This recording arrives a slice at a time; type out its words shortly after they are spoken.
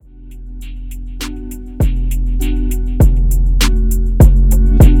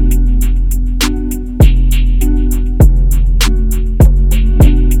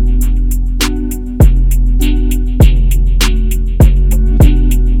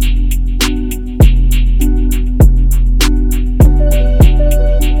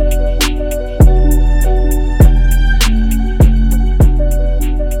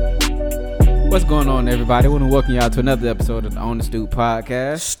everybody? I want to welcome y'all to another episode of the On the Stoop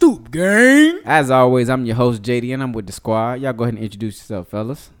podcast. Stoop gang. As always, I'm your host, JD, and I'm with the squad. Y'all go ahead and introduce yourself,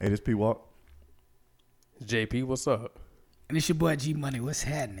 fellas. Hey, this P-Walk. JP, what's up? And it's your boy G Money. What's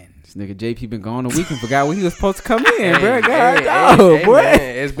happening? This nigga JP been gone a week and forgot when he was supposed to come in, bro. Boy. Man,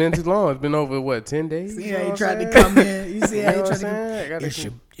 it's been too long. It's been over, 10 days? See how he tried to come in. You see how he tried to come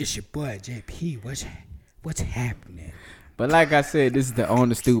in? It's your boy JP. What's happening? But like I said, this is the On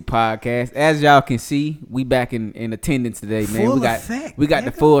the Stoop podcast. As y'all can see, we back in attendance today, man. We got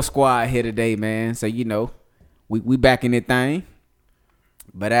the full squad here today, man. So, you know, we back in that thing.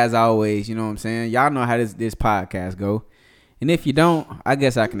 But as always, you know what I'm saying? Y'all know how this podcast go. And if you don't, I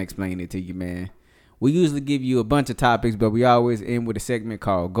guess I can explain it to you, man. We usually give you a bunch of topics, but we always end with a segment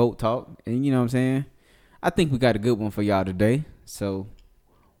called GOAT Talk. And you know what I'm saying? I think we got a good one for y'all today. So,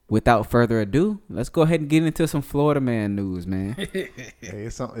 without further ado, let's go ahead and get into some Florida man news, man. Hey,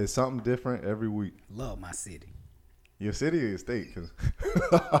 it's something different every week. Love my city. Your city or your state?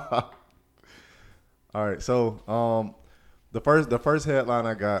 All right, so the first headline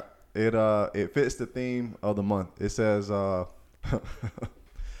I got, it fits the theme of the month. It says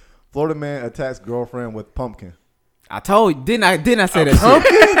Florida man attacks girlfriend with pumpkin. I told you, didn't I say that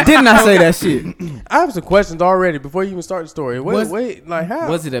shit? Didn't I say that shit? I have some questions already before you even start the story. Wait, like how?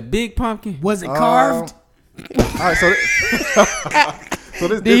 Was it a big pumpkin? Was it carved? All right, so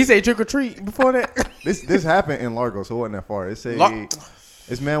Did he say trick or treat before that? This happened in Largo, so it wasn't that far. It say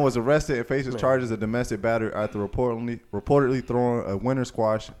this man was arrested and faces charges of domestic battery after reportedly throwing a winter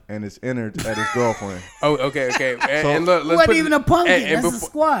squash and his innards at his girlfriend. Oh, okay. And look, It wasn't even a pumpkin. That's a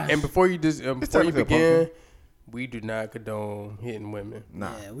squash. And before you begin, pumpkin. we do not condone hitting women.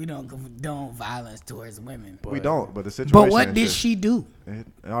 Nah. Yeah, we don't condone violence towards women. We don't, but the situation. But what did she do?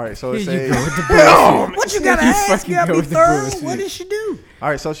 All right, so it Here you say. go with the bullshit. What you gotta ask? You gotta be go with the thorough. bullshit. What did she do? All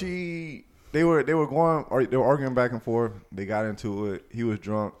right, so they were arguing back and forth. They got into it. He was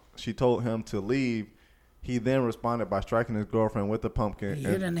drunk. She told him to leave. He then responded by striking his girlfriend with a pumpkin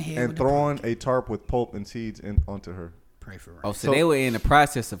and throwing a tarp with pulp and seeds onto her. Pray for right. Oh, so they were in the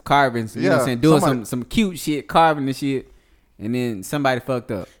process of carving, you know what I'm saying, doing some cute shit, carving the shit, and then somebody fucked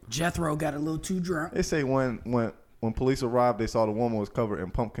up. Jethro got a little too drunk. They say when police arrived, they saw the woman was covered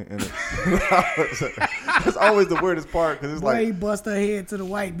in pumpkin in it. That's always the weirdest part because it's Boy, he bust her head to the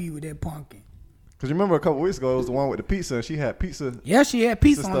white bee with that pumpkin. Because you remember a couple weeks ago, it was the one with the pizza, and she had pizza. Yeah, she had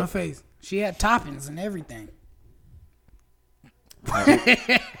pizza on her face. She had toppings and everything.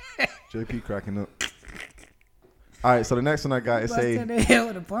 JP cracking up. All right, so the next one I got is Busted the head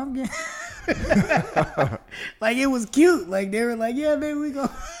with a pumpkin. Like it was cute. Like they were like, yeah, man, we go.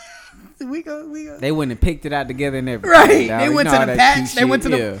 They went and picked it out together and everything. Right. Dog. They went to the patch. They went to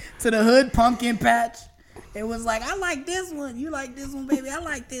the the hood pumpkin patch. It was like, I like this one. You like this one, baby. I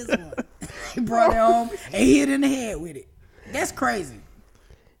like this one. He brought it home and hit in the head with it. That's crazy.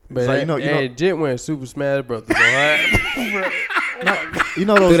 But so, Jet went Super Smash Brothers. You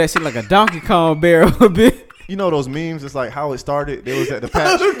know those, do that shit like a Donkey Kong barrel a bit. You know those memes? It's like how it started. They was at the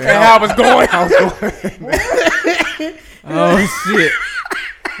patch and how it was going. Oh shit!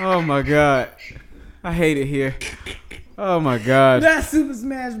 Oh my god! I hate it here. Oh my god! That's Super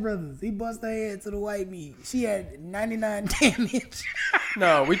Smash Brothers. He bust her head to the white meat. She had 99 damage.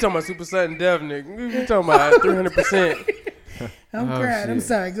 No, we talking about Super Sudden Death, nigga. We talking about 300%. I'm crying. Shit. I'm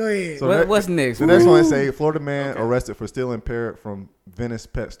sorry. Go ahead. So what's next? The next one say Florida man arrested for stealing parrot from Venice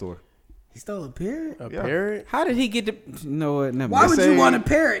pet store. He stole a parrot? A parrot? How did he get the? You know what? Never Why mind. would you want a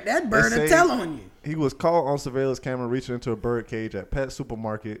parrot? That bird will tell on you. He was caught on surveillance camera reaching into a bird cage at pet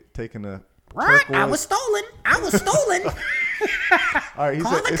supermarket, taking a Right? turquoise. I was stolen. All right,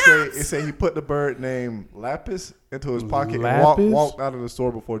 it say he put the bird named Lapis into his pocket Lapis? and walked out of the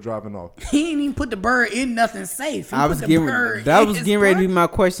store before driving off. He ain't even put the bird in nothing safe. That was getting ready to be my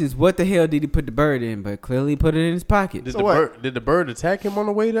questions. What the hell did he put the bird in? But clearly he put it in his pocket. Did the bird attack him on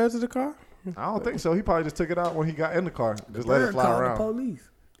the way down to the car? I don't think so. He probably just took it out when he got in the car. Just let it fly around. The police.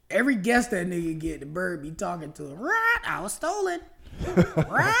 Every guest that nigga get, the bird be talking to him. Right, I was stolen.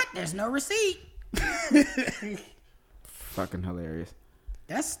 Right, there's no receipt. Fucking hilarious.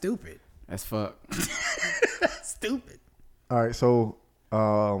 That's stupid. That's fuck. That's stupid. All right, so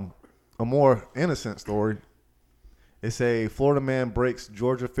a more innocent story. It's a Florida man breaks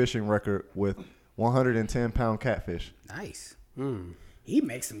Georgia fishing record with 110-pound catfish. Nice. He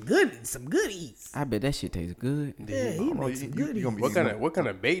makes some good eats. I bet that shit tastes good. Yeah, he makes some good eats. What kind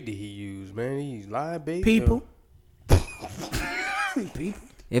of bait did he use, man? He's live bait. People.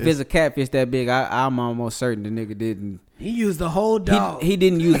 If it's a catfish that big, I'm almost certain the nigga didn't. He used the whole dog. He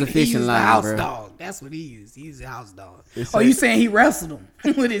didn't use a fishing line, house bro. dog. That's what he used. He used a house dog. It's You saying he wrestled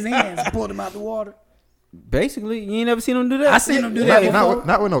him with his hands and pulled him out the water? Basically, you ain't never seen them do that. I seen them do that before.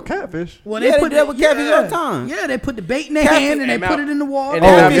 Not with no catfish. Well, they put that with catfish all the time. Yeah, they put the bait in their hand and they put it in the water.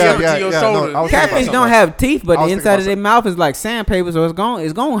 And No, catfish don't have teeth, but the inside of their mouth is like sandpaper, so it's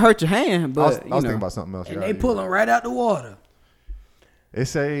gonna hurt your hand. But I was thinking about something else. And they pull them right out the water.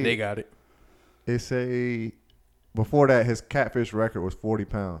 They got it. It say before that his catfish record was 40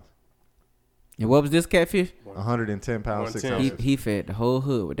 pounds. And what was this catfish? 110 pounds, 6 ounces. He fed the whole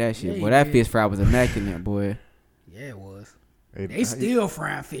hood with that shit. Boy, that fish fry was immaculate, boy. Yeah, it was. They still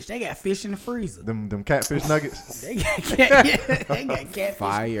frying fish. They got fish in the freezer. Them catfish nuggets. They got catfish.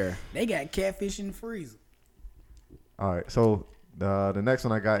 Fire. They got catfish in the freezer. All right, so the next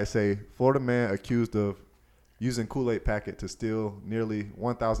one I got is say Florida man accused of using Kool-Aid packet to steal nearly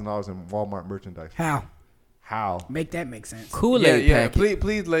 $1,000 in Walmart merchandise. How? Make that make sense. Kool-Aid packet.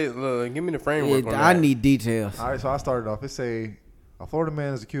 Please, give me the framework on that. I need details. All right, so I started off. It say a Florida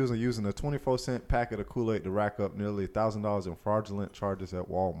man is accused of using a 24-cent packet of Kool-Aid to rack up nearly $1,000 in fraudulent charges at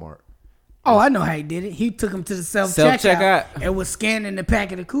Walmart. Oh, I know how he did it. He took him to the self-checkout and was scanning the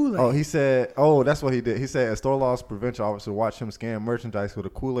packet of Kool-Aid. Oh, he said, that's what he did. He said a store loss prevention officer watched him scan merchandise with a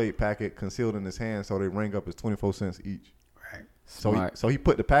Kool-Aid packet concealed in his hand, so they rang up as 24 cents each. Right. So he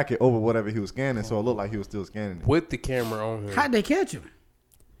put the packet over whatever he was scanning, so it looked like he was still scanning it. With the camera on him. How'd they catch him?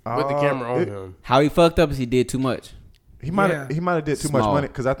 With the camera on him. How he fucked up is he did too much. He might have did too much money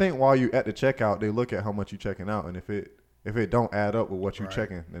because I think while you at the checkout, they look at how much you checking out, and if it don't add up with what you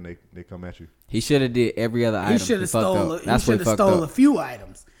checking, then they come at you. He should have did every other item. He should have stole a few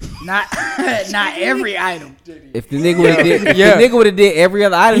items, not every item. If the nigga would have did every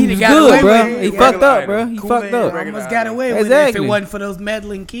other item, he was good, bro. He fucked up, bro. He fucked up. Almost got away with it if it wasn't for those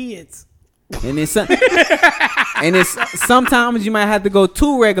meddling kids. And then sometimes you might have to go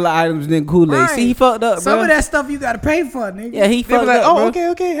 2 regular items then Kool-Aid. Right. See, he fucked up, bro. Some of that stuff you got to pay for, nigga. Yeah, he fucked up,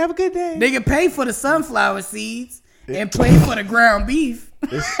 bro. Okay, have a good day. Nigga pay for the sunflower seeds and pay for the ground beef.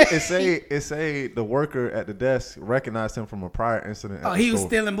 It say the worker at the desk recognized him from a prior incident. Oh, he was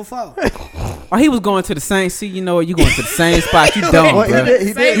stealing before. Or he was going to the same. See, you know what? You going to the same spot. You dumb, bro.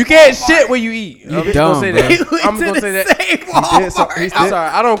 He did. You can't shit where you eat. I'm just gonna say that. I'm gonna say that. I'm sorry.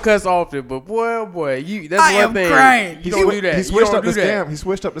 I don't cuss often, but boy, that's one thing. Crying. You don't do that. He switched up the scam. He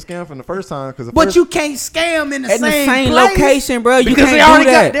switched up the scam from the first time but you can't scam in the same place. Location, bro. You because can't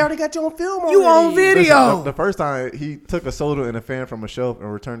do that. They already got you on film. You on video. Listen, the first time he took a soda and a fan from a shelf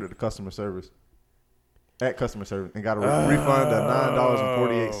and returned it to customer service. At customer service and got a refund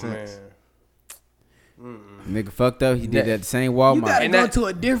of $9.48. Nigga fucked up. He did that at the same Walmart. You gotta go to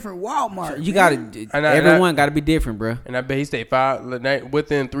a different Walmart. You gotta. Everyone gotta be different, bro. And I bet he stayed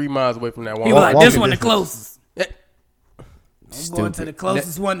within 3 miles away from that Walmart. He was like, this one the closest. Yeah. I'm going to the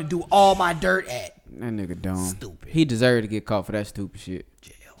closest one to do all my dirt at. That nigga dumb. Stupid. He deserved to get caught for that stupid shit.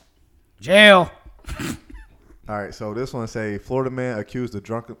 Jail. All right, so this one say Florida man accused of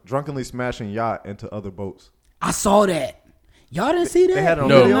drunkenly smashing yacht into other boats. I saw that. Y'all didn't see that? They had it on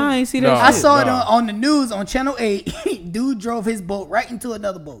No, video? I ain't see that. I saw it on the news on Channel 8. Dude drove his boat right into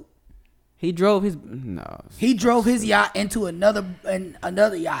another boat. He drove his He drove his yacht into another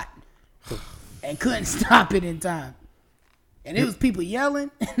yacht and couldn't stop it in time. And it was people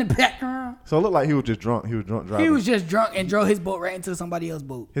yelling in the background. So it looked like he was just drunk. He was drunk driving. He was just drunk and drove his boat right into somebody else's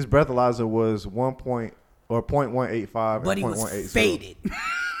boat. His breathalyzer was 0.185 But he and was 0.180. faded.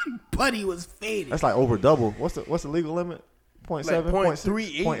 But he was faded. That's like over double. What's the legal limit? 0.7, like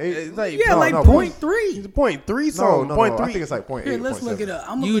 0.38. 0.38. It's like, yeah, like 0.3. It's 0.3 something. No, 0.3. I think it's like 0.8. Here, let's look it up.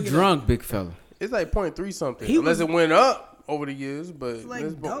 You drunk, big fella. It's like 0.3 something. He Unless was- it went up over the years, but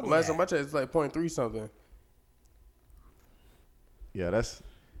like double last that. time I checked, it's like 0.3 something. Yeah, that's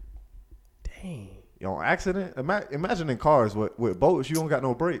Dang. accident. Imagine in cars with boats, you don't got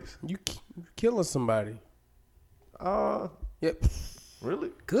no brakes. You killing somebody. Yep. Really?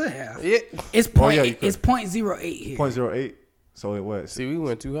 Could have. Yeah. It's Oh, yeah, you could. it's 0.08 here. 0.08. So it was. See, we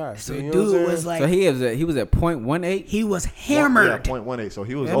went too high. So See, you know what I'm dude saying? was like, So he was at 0.18. he was hammered. Yeah, 0.18. So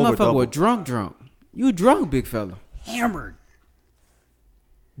he was That over motherfucker double. was drunk. You drunk, big fella. Hammered.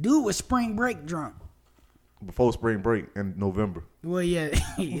 Dude was spring break drunk. Before spring break in November. Well, yeah,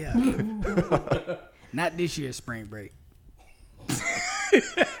 yeah. Not this year's spring break.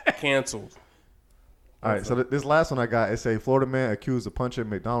 Canceled. All right, so this last one I got, it say Florida man accused of punching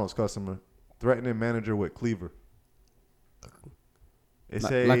McDonald's customer, threatening manager with cleaver. It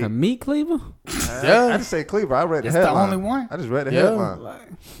say Like a meat cleaver? I just say cleaver. I read That's the the headline. only one? I just read the Yeah.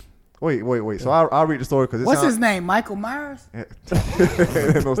 headline. Wait. So I'll read the story because What's his name? Michael Myers? Ain't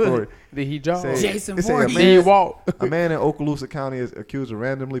no story. Did he jog? Say- Jason it say Voorhees. Did he walk? A man in Okaloosa County is accused of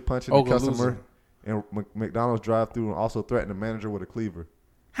randomly punching a Okaloosa. customer in McDonald's drive-thru and also threatened the manager with a cleaver.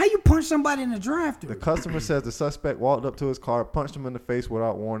 How you punch somebody in the drive-thru? The customer says the suspect walked up to his car, punched him in the face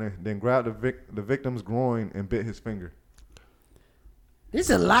without warning, then grabbed the victim's groin and bit his finger. There's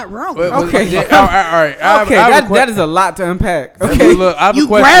a lot wrong. Okay, all right. That is a lot to unpack. Okay, look, I have you a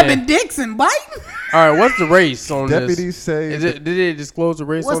question. Grabbing dicks and biting? All right, what's the race on Deputies this? say. Did they disclose the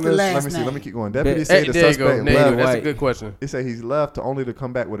race What's on the this? last Let me see. name? Let me keep going. Deputies say the There you go. suspect There you go. left. That's a good question. They say he's left only to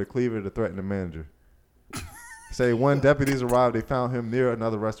come back with a cleaver to threaten the manager. Say when deputies arrived, they found him near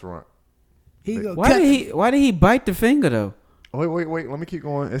another restaurant. Why did he bite the finger though? Wait. Let me keep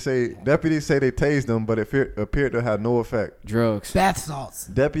going. They say deputies say they tased him, but it appeared to have no effect. Drugs. Bath salts.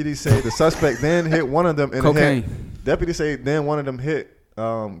 Deputies say the suspect then hit one of them in Cocaine. the head. Deputies say then one of them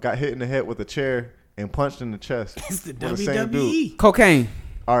got hit in the head with a chair and punched in the chest. It's the with the same dude. WWE. Cocaine.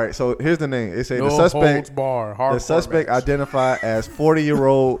 All right, so here's the name. They say No the suspect match. identified as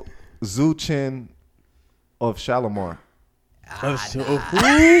 40-year-old Zhu Chen of Shalimar.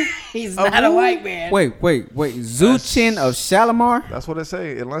 He's not a white man. Wait. Zhu Chen of Shalimar? That's what it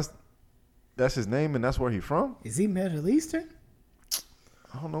say. Unless that's his name and that's where he from. Is he Middle Eastern?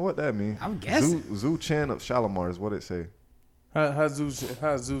 I don't know what that means. I'm guessing. Zhu Chen of Shalimar is what it say. How's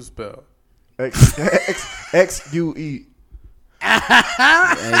Zeus spelled? XUE.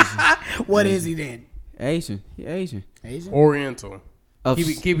 What is he then? Asian. He Asian. Oriental.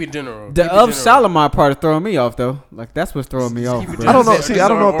 Keep it general. The of Shalimar part is throwing me off though. Like that's what's throwing me off. Bro. I don't know. See, I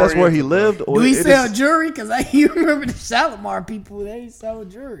don't know if that's where he lived or do he sell jewelry? Because you remember the Shalimar people, they sell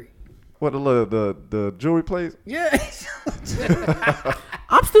jewelry. What the jewelry place? Yeah.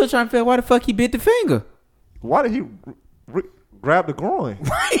 I'm still trying to figure out why the fuck he bit the finger. Why did he grab the groin?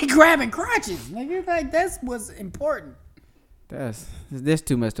 Why he grabbing crotches? Nigga, like that's what's important. There's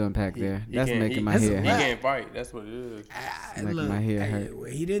too much to unpack there. That's making my hair hurt. He can't fight. That's what it is. Making my hair hurt.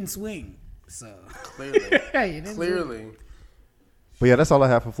 He didn't swing, so Clearly. But yeah, that's all I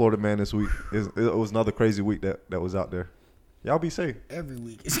have for Florida Man this week. It was another crazy week that was out there. Y'all be safe. Every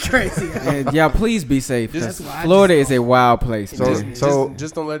week it's crazy. And y'all please be safe. Florida is a wild place. So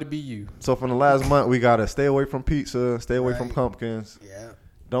just don't let it be you. So from the last month, we gotta stay away from pizza, stay away from pumpkins. Yeah.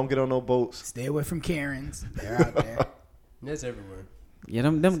 Don't get on no boats. Stay away from Karens. They're out there. That's everywhere. Yeah,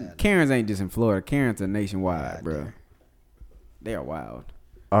 them Karens ain't just in Florida. Karens are nationwide, bro. They are wild.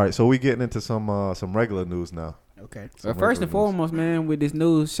 All right, so we getting into some regular news now. Okay. So first and foremost, man, with this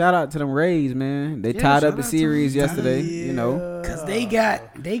news, shout out to them Rays, man. They tied up the series yesterday, you know. Cause they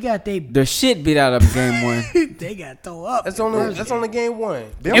got the shit beat out of them game one. They got throw up. That's only game one.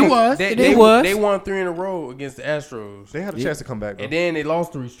 It was. They won 3 in a row against the Astros. They had a chance to come back, though. And then they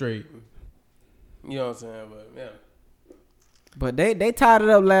lost 3 straight. You know what I'm saying? But yeah. But they tied it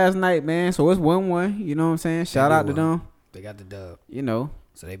up last night, man. So it's 1-1. You know what I'm saying? Shout out to them. They got the dub. You know.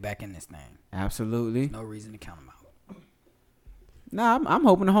 So they back in this thing. Absolutely. No reason to count them out. Nah, I'm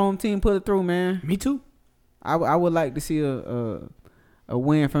hoping the home team put it through, man. Me too. I would like to see a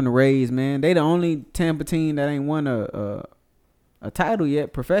win from the Rays, man. They the only Tampa team that ain't won a title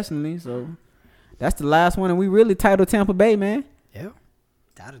yet professionally. So that's the last one, and we really titled Tampa Bay, man. Yeah.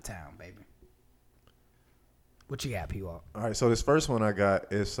 Out of town, baby. What you got, P-Walk? All right, so this first one I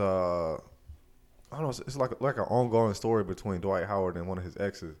got is I don't know, it's like an ongoing story between Dwight Howard and one of his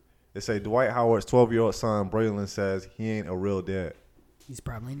exes. They say Dwight Howard's 12-year-old son Braylon says he ain't a real dad. He's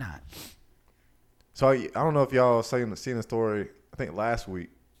probably not. So I don't know if y'all seen the story. I think last week.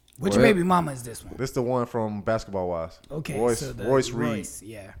 Which baby mama is this one? This is the one from Basketball Wives. Okay, Royce Reed.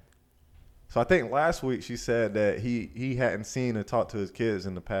 Yeah. So I think last week she said that he hadn't seen or talked to his kids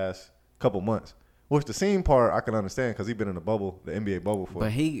in the past couple months. Which the scene part I can understand because he's been in the bubble, the NBA bubble for.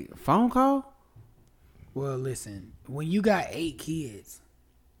 But he phone call? Well, listen, when you got 8 kids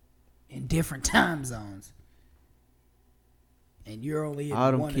in different time zones, and you're only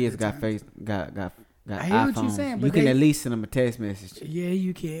all them kids got I hear iPhones. what you're saying, but you can at least send them a text message. Yeah,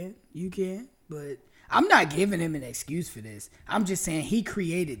 you can, but I'm not giving him an excuse for this. I'm just saying he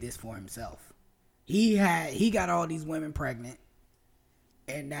created this for himself. He got all these women pregnant,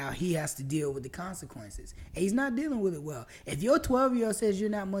 and now he has to deal with the consequences. And he's not dealing with it well. If your 12-year-old says you're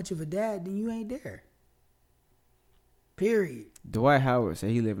not much of a dad, then you ain't there. Period. Dwight Howard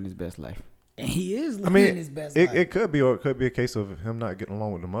said he living his best life. And he is living his best life. It could be, or it could be a case of him not getting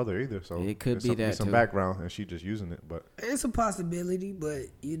along with the mother either. So it could be that some too. background, and she just using it. But it's a possibility. But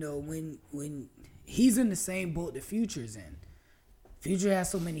you know, when he's in the same boat the Future's in, Future has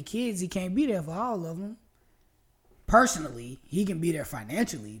so many kids, he can't be there for all of them. Personally, he can be there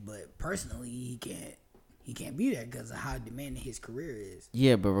financially, but personally, he can't be there because of how demanding his career is.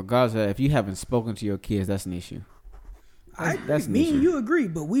 Yeah, but regardless of that, if you haven't spoken to your kids, that's an issue. That's me and you agree,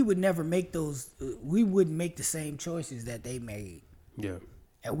 but we would never make those. We wouldn't make the same choices that they made. Yeah.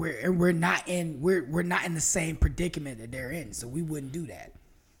 and we're not in the same predicament that they're in, so we wouldn't do that.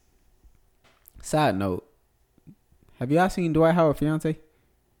 Side note: have y'all seen Dwight Howard's fiance?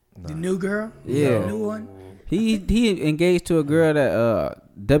 The new girl, yeah, the new one. He engaged to a girl that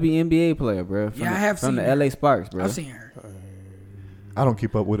WNBA player, bro. I have from seen the her. LA Sparks, bro. I've seen her. I don't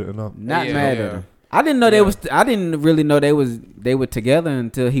keep up with it enough. Not mad at her. I didn't know they was. I didn't really know they were together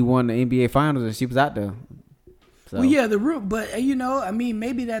until he won the NBA Finals and she was out there. So. Well, yeah, the room, but I mean,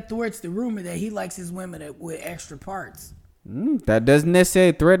 maybe that thwarts the rumor that he likes his women with extra parts. That doesn't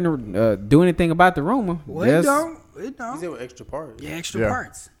necessarily threaten to do anything about the rumor. Well, it don't. He said with extra parts. Yeah, extra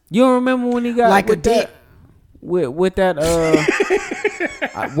parts. You don't remember when he got like a dick? With that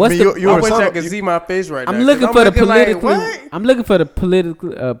what's the? I wish I could see my face right now. I'm looking for the politically. I'm looking for the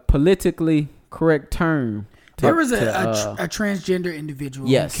politically correct term. There was a transgender individual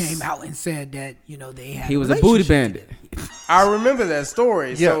who came out and said that they had. He was a booty bandit. I remember that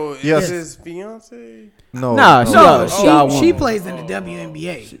story. Yeah, so is his fiance? No, she plays in the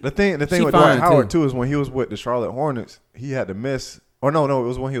WNBA. The thing with Dwight Howard too is when he was with the Charlotte Hornets, he had to miss. Or no, it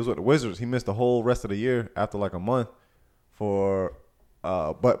was when he was with the Wizards. He missed the whole rest of the year after like a month for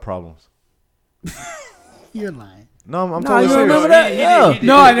butt problems. You're lying. No, I'm totally you serious. Remember that? Yeah.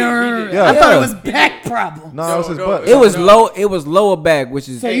 No, I don't remember. I thought it was back problem. No, it was his butt. It was low. It was lower back, which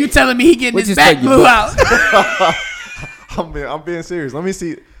is. So you telling me he getting his back blew out? I'm being serious. Let me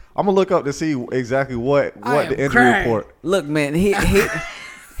see. I'm gonna look up to see exactly what the injury report. Look, man.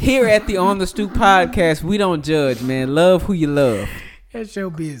 Here at the On the Stoop podcast, we don't judge, man. Love who you love. That's your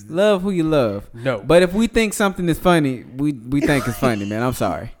business. Love who you love. No. But if we think something is funny, we think it's funny, man. I'm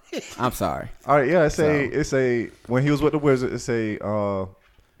sorry. I'm sorry. All right, yeah. It's a when he was with the Wizards. It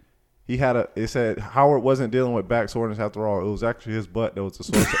said Howard wasn't dealing with back soreness after all. It was actually his butt that was the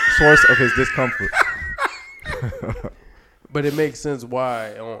source of his discomfort. But it makes sense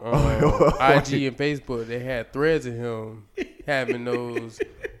why on IG and Facebook they had threads of him having those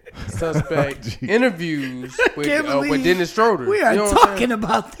suspect interviews with Dennis Schroeder. We are talking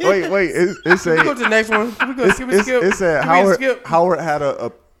about this. Wait. It's a. Go to the next one. It said Howard had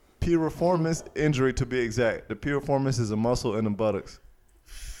a piriformis injury, to be exact. The piriformis is a muscle in the buttocks.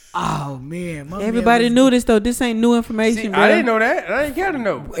 Oh man, everybody knew this though. This ain't new information. See, I didn't know that. I didn't care to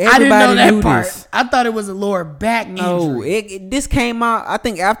know. I didn't know that part. This. I thought it was a lower back injury. This came out. I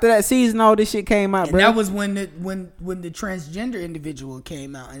think after that season, all this shit came out. And that was when the transgender individual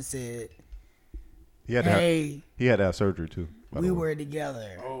came out and said, he had to have surgery too. We were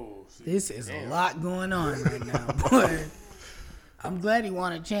together. Oh, this is a lot going on right now, boy. I'm glad he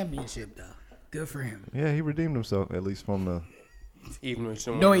won a championship though. Good for him. Yeah, he redeemed himself at least from the. Even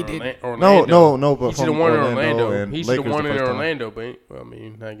though no, he didn't. No, but he should have won in Orlando. He should have won in Orlando, but I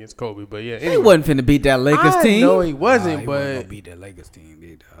mean, not against Kobe. But yeah, anyway. He wasn't finna beat that Lakers team. No, he wasn't. He but wasn't gonna beat that Lakers team,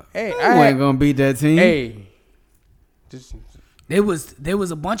 dude. He wasn't gonna beat that team. Hey, there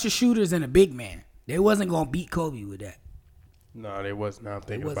was a bunch of shooters and a big man. They wasn't gonna beat Kobe with that. No, they wasn't. I'm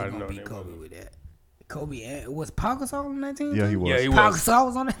thinking about it. They wasn't gonna beat Kobe with that. Kobe was Pau Gasol on that team? Yeah, he was. Yeah, he Pau Gasol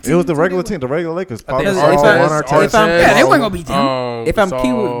was on that team. It was the regular team, the regular Lakers. Pau Gasol, they weren't gonna beat them. If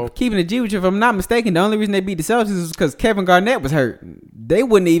I'm keeping it G with you, if I'm not mistaken, the only reason they beat the Celtics is because Kevin Garnett was hurt. They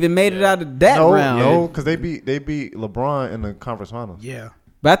wouldn't even made it out of that round. No, because they beat LeBron in the conference finals. Yeah.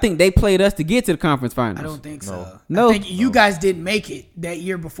 But I think they played us to get to the conference finals. I don't think so. No. I think you guys didn't make it that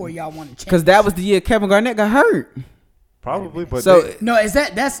year before y'all won the championship. Because that was the year Kevin Garnett got hurt. Probably, but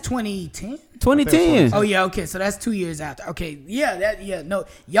that's 2010? 2010. Oh yeah, okay, so that's 2 years after. Okay, no,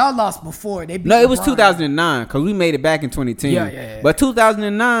 y'all lost before. They beat it was LeBron. 2009 because we made it back in 2010. Yeah. But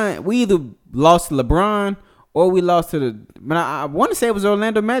 2009, we either lost to LeBron or we lost to the. But I want to say it was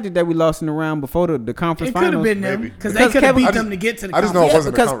Orlando Magic that we lost in the round before the conference finals. It could have been them because they could have beat them to get to the. I just know it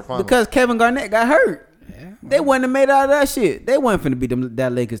wasn't the conference finals because Kevin Garnett got hurt. They wouldn't have made out of that shit. They wasn't finna beat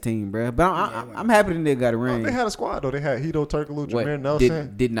that Lakers team, bro. But I'm happy that they got a ring. They had a squad though. They had Hito Turkoglu, Jameer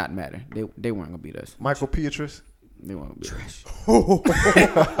Nelson. Did not matter. They weren't gonna beat us. Michael Pietrus. They weren't gonna beat us.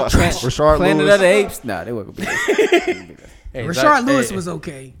 Rashard Planet Lewis. of the Apes. Nah, they weren't gonna beat us. Rashard Lewis was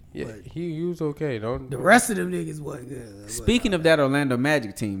okay. Yeah, he was okay. The rest of them niggas wasn't good. Speaking of that Orlando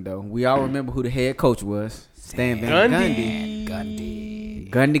Magic team, though, we all remember who the head coach was. Stan Van Gundy.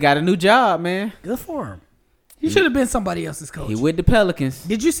 Gundy got a new job, man. Good for him. He should have been somebody else's coach. He with the Pelicans.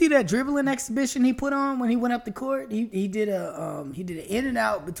 Did you see that dribbling exhibition he put on when he went up the court? He did an in and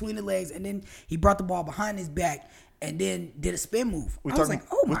out between the legs, and then he brought the ball behind his back and then did a spin move. We're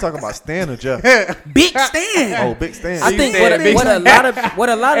talking about Stan or Jeff? Big Stan. Oh, Big Stan. I think what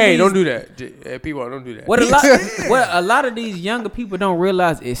a lot of hey, these, don't do that. People don't do that. What a lot of these younger people don't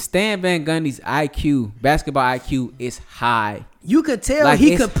realize is Stan Van Gundy's IQ, basketball IQ, is high. You could tell Like,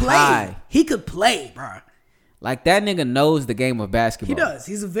 he it's could play. high. He could play, bro. Like that nigga knows the game of basketball. He does.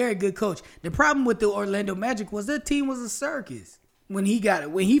 He's a very good coach. The problem with the Orlando Magic was their team was a circus. When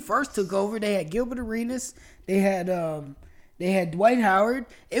he first took over, they had Gilbert Arenas, they had Dwight Howard.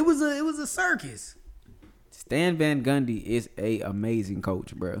 It was a circus. Stan Van Gundy is a amazing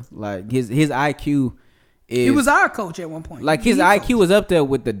coach, bro. Like his IQ is. He was our coach at one point. Like his IQ was up there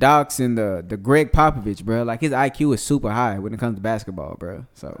with the Docs and the Greg Popovich, bro. Like his IQ is super high when it comes to basketball, bro.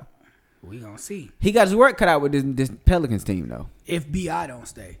 So we gonna see. He got his work cut out with this Pelicans team though. If BI don't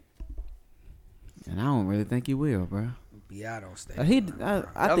stay, and I don't really think he will, bro. BI don't stay.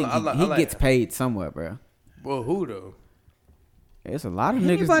 I think he gets paid somewhere, bro. Well, who though? It's a lot of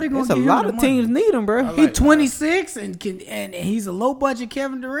Anybody niggas. gonna It's a give lot him of the teams money. need him, bro. He 26 and he's a low budget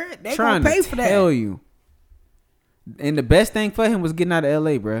Kevin Durant. They Trying gonna pay to for that. tell you. And the best thing for him was getting out of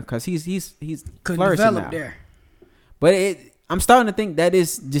LA, bro, because he's Couldn't flourishing develop now. there. But I'm starting to think that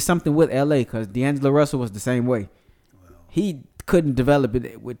is just something with LA, because D'Angelo Russell was the same way. He couldn't develop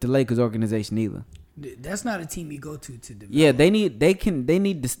it with the Lakers organization either. That's not a team you go to develop. Yeah, they need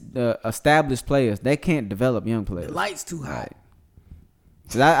established players. They can't develop young players. The light's too hot.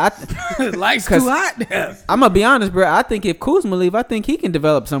 The light's too hot. I'm gonna be honest, bro. I think if Kuzma leave, I think he can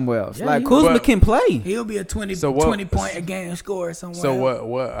develop somewhere else. Yeah, like Kuzma can play. He'll be a 20 point a game scorer somewhere. So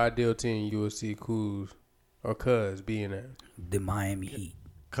what ideal team you will see Kuz or Cuz being at? The Miami Heat.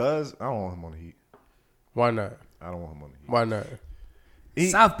 Cuz I don't want him on the Heat. Why not? I don't want him on the Heat. Why not?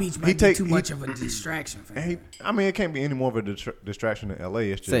 South Beach might be too much of a distraction for him. It can't be any more of a distraction than LA.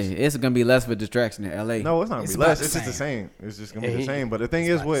 It's just it's gonna be less of a distraction than LA. No, it's not gonna be about less. the It's just the same. same. It's just gonna be the same. But the thing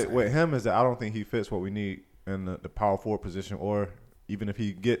is with him is that I don't think he fits what we need in the power forward position, or even if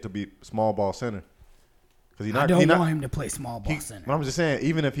he get to be small ball center. Because I don't want him to play small ball center. But I'm just saying,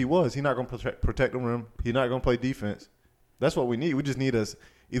 even if he was, he's not gonna protect the rim. He's not gonna play defense. That's what we need. We just need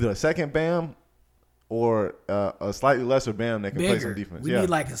either a second Bam or a slightly lesser Bam that can play some defense. We need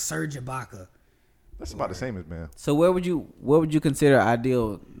like a Serge Ibaka. That's about the same as Bam. So what would you consider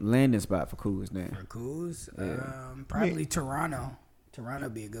ideal landing spot for Kuz then? For Kuz, probably Toronto. Toronto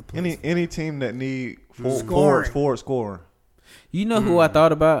would be a good place. Any team that need forward scoring. You know who I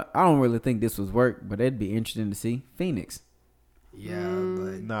thought about? I don't really think this was work, but it'd be interesting to see. Phoenix. Yeah,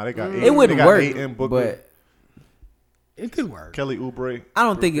 but Nah, they got it wouldn't work, but it could work. Kelly Oubre. I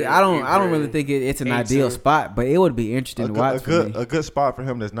don't really think it's an ideal spot, but it would be interesting to watch. A good spot for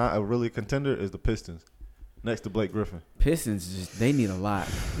him that's not a really contender is the Pistons, next to Blake Griffin. Pistons they need a lot.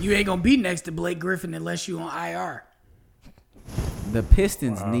 You ain't gonna be next to Blake Griffin unless you on IR. The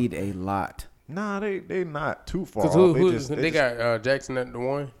Pistons need a lot. Nah, they not too far. They got Jackson at the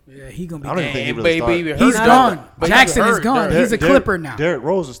one. Yeah, he gonna be. I don't even think he really He's gone. Jackson is gone. He's a Clipper now. Derrick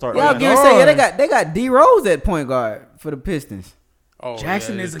Rose is starting. Y'all gonna say they got D Rose at point guard for the Pistons. Oh,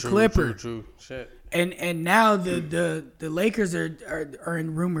 Jackson is a Clipper. True. Shit. And now the Lakers are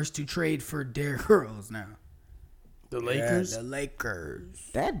in rumors to trade for Derrick Rose now. The Lakers. Yeah, the Lakers.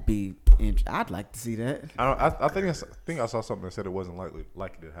 That'd be. I'd like to see that. I think I saw something that said it wasn't likely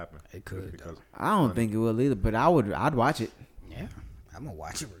to happen. It could because I don't think it will either, but I'd watch it. Yeah, I'm gonna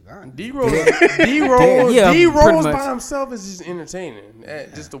watch it regardless. D Rose much. by himself is just entertaining,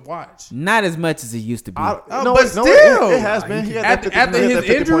 just to watch. Not as much as it used to be. But still, it has been. After his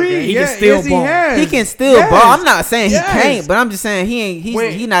injury, he can still ball. He can still ball. I'm not saying he can't, but I'm just saying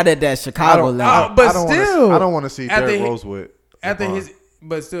he not at that Chicago level. But still, I don't want to see Derrick Rose with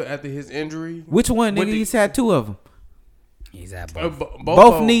after his injury. Which one? Nigga, he's had two of them. He's at both.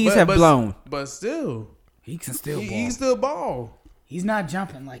 Both knees have blown. But still, He can still ball. He can still ball. He's not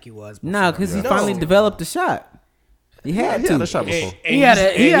jumping like he was before. Nah, because he finally developed the shot. He had to. He had a shot before. He had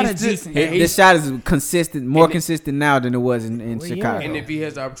a decent game. The shot is consistent, more consistent now than it was in Chicago. And if he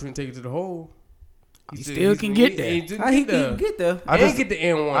has the opportunity to take it to the hole, he still can get there. He can get there. I just get the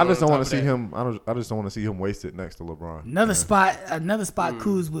N1. I just don't want to see him. I just don't want to see him wasted next to LeBron. Another spot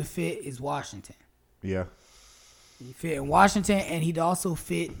Kuz would fit is Washington. Yeah. He fit in Washington, and he'd also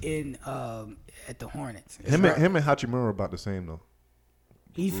fit in at the Hornets. Him and Hachimura are about the same though.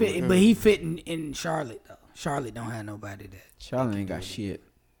 He fit, but he fit in Charlotte though. Charlotte don't have nobody that. Charlotte ain't got shit.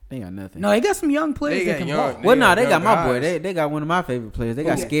 They got nothing. No, they got some young players that can ball. Well, no, they got my boy. They got one of my favorite players. They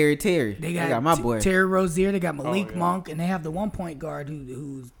got Scary Terry. They got my boy Terry Rozier. They got Malik Monk, and they have the 1 point guard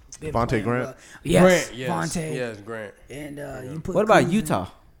who's been Vontae Grant. Well. Yes, Grant, Vontae. Yes, Grant. And you put. What about Kuz Utah?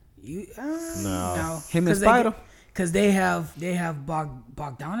 No. Him and Spider. Because they have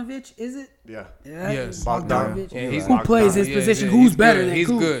Bogdanovich, is it? Yeah. Yes. Bogdanovich. Yeah, who plays his position? Who's better than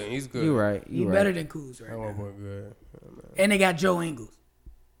Kuz? He's good. You're right. He's better than Kuz right now. Good. And they got Joe Ingles.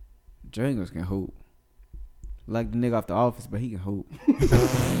 Joe Ingles can hoop. Like the nigga off The Office, but he can hoop.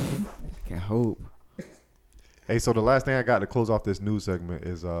 Can hoop. Hey, so the last thing I got to close off this news segment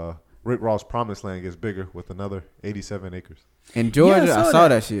is Rick Ross' Promised Land gets bigger with another 87 acres. In Georgia, I saw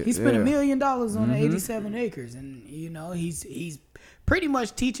that shit. He spent $1 million on the 87 acres, and he's pretty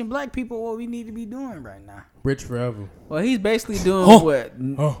much teaching black people what we need to be doing right now. Rich forever. Well, he's basically doing what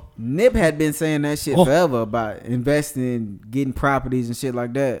Nip had been saying that shit forever about investing, getting properties and shit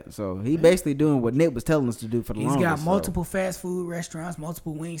like that. So he basically doing what Nip was telling us to do for the longest. He's got multiple fast food restaurants,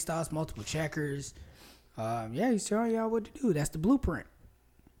 multiple wing stops, multiple Checkers. He's showing y'all what to do. That's the blueprint.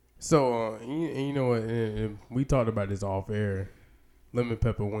 So, you know what? We talked about this off air. Lemon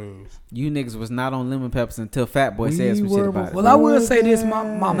pepper wings. You niggas was not on lemon peppers until Fat Boy said some shit about it. Well, I will say this. My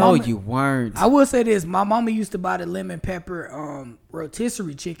mama. No, you weren't. I will say this. My mama used to buy the lemon pepper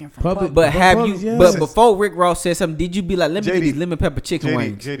rotisserie chicken from Publix. But but before Rick Ross said something, did you be like, let me get these lemon pepper chicken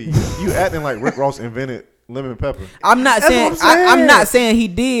wings? JD, you acting like Rick Ross invented lemon pepper. I'm not saying I'm not saying he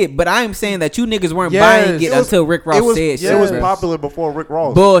did, but I'm saying that you niggas weren't buying it until Rick Ross said shit. It was popular before Rick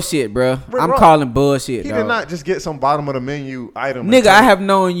Ross. Bullshit, bro. I'm calling bullshit. He did not just get some bottom of the menu item. Nigga, I have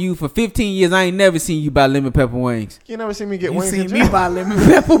known you for 15 years. I ain't never seen you buy lemon pepper wings. You never seen me get wings. You seen me buy lemon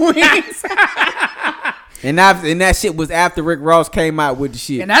pepper wings. And that shit was after Rick Ross came out with the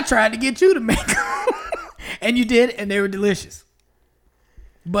shit. And I tried to get you to make them. And you did, and they were delicious.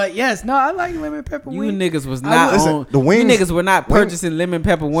 But yes, no, I like lemon pepper wings. You niggas was not on. The wings, you niggas were not purchasing lemon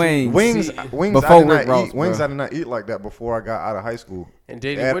pepper wings. Wings before Rick Ross. Wings I did not eat like that before I got out of high school. And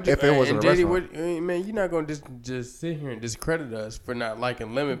JD, man, you're not gonna just sit here and discredit us for not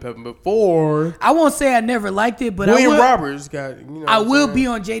liking lemon pepper before. I won't say I never liked it, but William Roberts got. I will be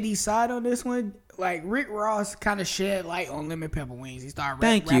on JD's side on this one. Like Rick Ross kind of shed light on lemon pepper wings. He started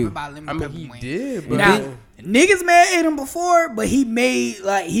rapping about lemon pepper wings. He did, but now, niggas may have ate them before, but he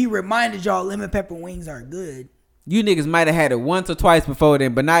reminded y'all lemon pepper wings are good. You niggas might have had it once or twice before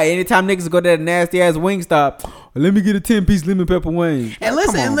then, but now anytime niggas go to that nasty ass Wingstop, let me get a 10-piece lemon pepper wing. And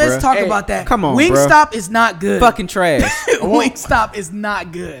let's talk about that. Come on, Wingstop is not good. Fucking trash. Wingstop is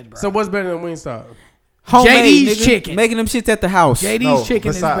not good, bro. So what's better than Wingstop? Homemade, JD's chicken. Making them shits at the house. JD's chicken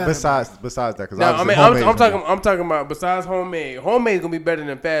is better. Besides that, because I'm talking about besides homemade. Homemade is gonna be better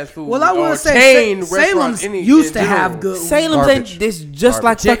than fast food. Well, I want to say Salem's used to have good. Salem's ain't this just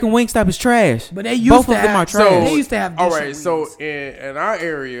like fucking Wingstop is trash. But they used both to of them have, are trash. They used to have. All right, so in our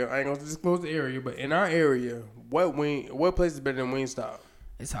area, I ain't gonna disclose the area, but in our area, what place is better than Wingstop?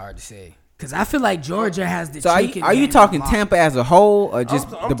 It's hard to say. Cause I feel like Georgia has the chicken. Are you talking Tampa as a whole or just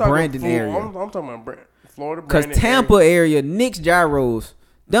the Brandon area? I'm talking about Florida. Cause Tampa area, Nick's Gyros,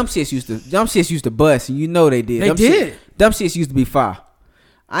 them shits used to bust, and you know they did. Them shits used to be fire.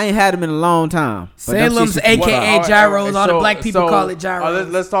 I ain't had them in a long time. Salem's AKA Gyros. All the black people call it Gyros.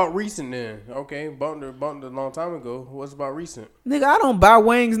 Let's talk recent then. Okay, bumped a long time ago. What's about recent? Nigga, I don't buy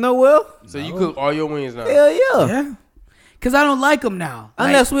wings nowhere. So you cook all your wings now? Hell yeah. Cause I don't like them now.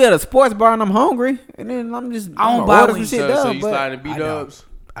 Unless we at a sports bar and I'm hungry, and then I don't buy wings. So you sliding B-dubs?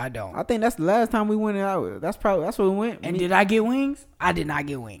 I don't. I think that's the last time we went out. That's where we went. And did I get wings? I did not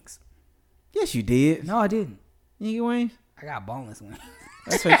get wings. Yes, you did. No, I didn't. You get wings? I got boneless wings.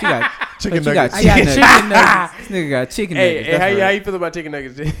 That's what you got. Chicken nuggets. I got chicken nuggets. This nigga got chicken nuggets. Hey, how you feel about chicken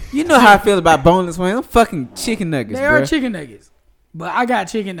nuggets? You know how I feel about boneless wings. I'm fucking chicken nuggets. They are chicken nuggets. But I got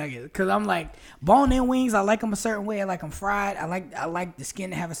chicken nuggets because I'm like bone-in wings. I like them a certain way. I like them fried. I like the skin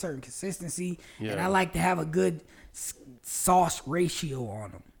to have a certain consistency, and I like to have a good sauce ratio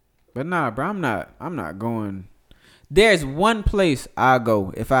on them. But nah, bro, I'm not going. There's one place I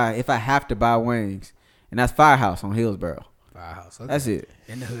go if I have to buy wings, and that's Firehouse on Hillsboro. Firehouse, okay. That's it.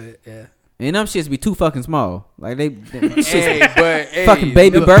 In the hood, yeah. And them shits be too fucking small. Like they fucking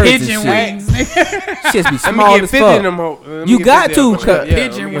baby birds pigeon and shit. Wings. Shits be small as fuck. You got to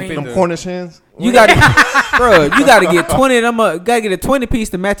pigeon wings. Them Cornish hens. You got to, bro. You got to get 20 of them. Gotta get a 20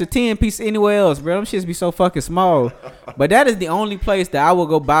 piece to match a 10 piece anywhere else, bro. Them shits be so fucking small. But that is the only place that I will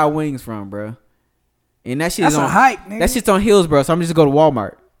go buy wings from, bro. And that shit That's is on a hype, nigga. That shit's on Hillsboro, so I'm just gonna go to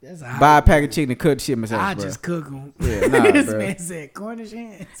Walmart. Buy a pack of chicken and cook the shit myself, I bro. just cook them. Yeah, nah, this bro. man said Cornish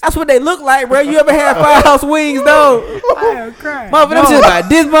hens. That's what they look like, bro. You ever had Firehouse wings, though? I am crying. Motherfucker, them shit about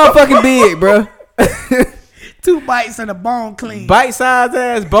this motherfucking big, bro. 2 bites and a bone clean. Bite-sized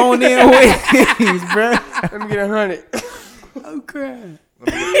ass bone-in wings, bro. Let me get 100. I'm crying.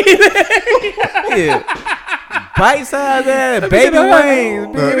 Yeah. bite size ass baby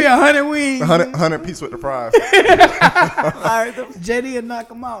wings. Give me 100 wings. 100 piece with the fries. JD will knock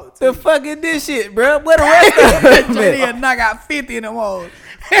them out. The fuck is this shit, bro? What the rest of them? JD will knock out 50 in them hoes.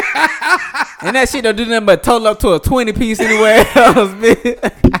 And that shit don't do nothing but total up to a 20 piece anywhere else, bitch.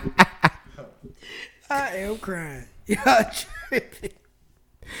 I am crying. Y'all tripping.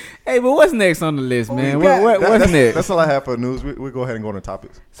 Hey, but what's next on the list, man? What's next? That's all I have for news. We'll go ahead and go into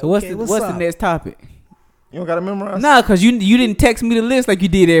topics. So what's the next topic? You don't got to memorize? Nah, because you didn't text me the list like you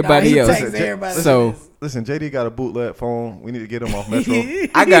did everybody else. Listen, JD got a bootleg phone. We need to get him off Metro.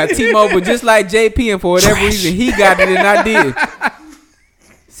 I got T-Mobile just like JP, and for whatever reason, he got it and I did.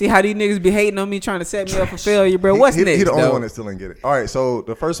 See how these niggas be hating on me, trying to set me up for failure, bro. What's next, He the only though? one that still didn't get it. All right, so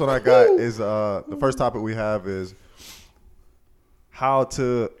the first one I got is the first topic we have is how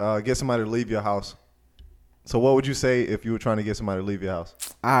to get somebody to leave your house. So what would you say if you were trying to get somebody to leave your house?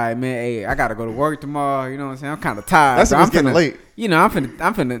 All right, man. Hey, I gotta go to work tomorrow. You know what I'm saying? I'm kind of tired. That's I'm getting late. You know, I'm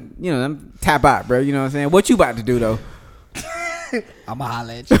finna. You know, I'm tap out, bro. You know what I'm saying? What you about to do though? I'ma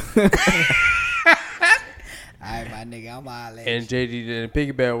holler at you. All right, my nigga, I'ma holler at you. And JD didn't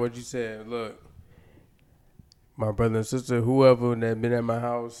piggyback what you said. Look, my brother and sister, whoever that been at my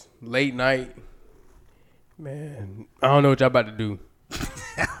house late night, man, I don't know what y'all about to do.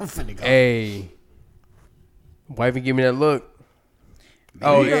 I'm finna go. Hey, wifey, give me that look.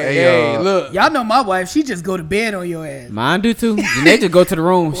 Man, hey, look. Y'all know my wife. She just go to bed on your ass. Mine do too. Janae just go to the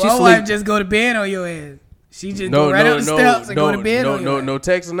room. She My sleep. wife just go to bed on your ass. She just go right up the steps and go to bed on your ass. No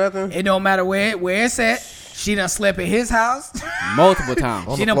text or nothing? It don't matter where it's at. She done slept at his house. Multiple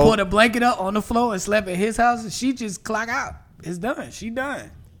times. She done pulled a blanket up on the floor and slept at his house, and she just clock out. It's done. She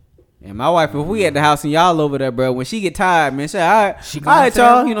done. And my wife, if we at the house and y'all over there, bro, when she get tired, man, she like, all right, to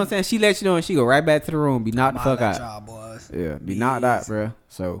y'all. You know what I'm saying? She let you know and she go right back to the room, be knocked the fuck out. Y'all boys. Yeah, be knocked out, bro.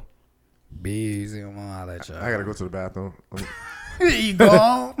 So. Be easy, I'm gonna holler at y'all. I gotta go to the bathroom. You go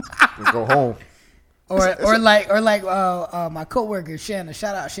home. Let's go home. Or like my coworker Shanna,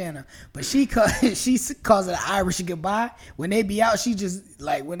 shout out Shanna, but she calls it an Irish goodbye. When they be out, she just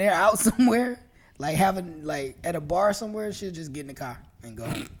like when they're out somewhere, like having like at a bar somewhere, she'll just get in the car and go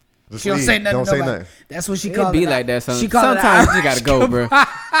home. She don't say nothing. Don't say nothing. That's what she calls it. Be like that. Sometimes you just gotta go, bro.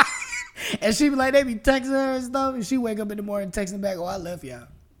 And she be like, they be texting her and stuff, and she wake up in the morning texting back, "Oh, I love y'all.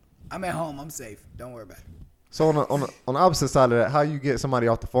 I'm at home. I'm safe. Don't worry about it." So on the opposite side of that, how you get somebody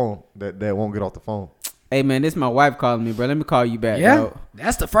off the phone that won't get off the phone? Hey man, this is my wife calling me, bro. Let me call you back. Yeah, dog.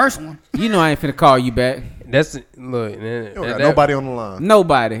 That's the first one. You know I ain't finna call you back. That's look. Nobody on the line.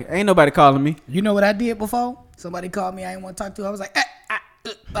 Nobody. Ain't nobody calling me. You know what I did before? Somebody called me. I didn't want to talk to. I was like,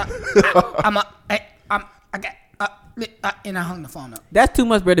 and I hung the phone up. That's too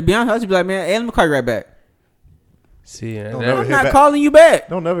much, bro. To be honest, I should be like, man, hey, let me call you right back. See, I'm not calling you back.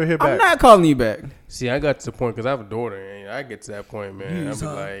 Don't never hit back. I'm not calling you back. See, I got to the point because I have a daughter, and I get to that point, man.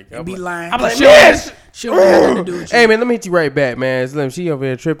 I'll be lying. I'm like, man, she don't have nothing to do with you. Hey, man, let me hit you right back, man. Slim, she over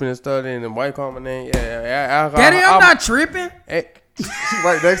here tripping and studying, and the white call my name. Yeah, Daddy, I'm not tripping. Hey, She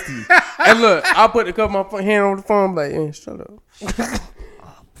right next to you. and look, I put the cup of my hand on the phone, like, shut up.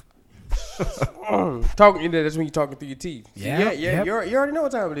 Talking, that's when you're talking through your teeth. Yeah. You already know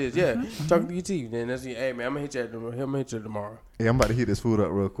what time it is. Yeah, talking through your teeth. Then that's hey man, I'm gonna hit you tomorrow. Yeah, I'm about to heat this food up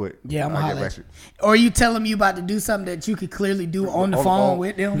real quick. Yeah, I'm gonna holler at you. Or you tell them you about to do something that you could clearly do on the phone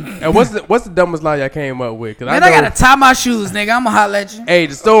with them. And what's the dumbest lie y'all came up with? Man, I gotta tie my shoes, nigga. I'm gonna holler at you. Hey,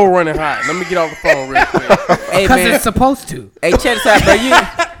 the stove running hot. Let me get off the phone real quick. Hey, because it's supposed to. Hey, check this out, bro.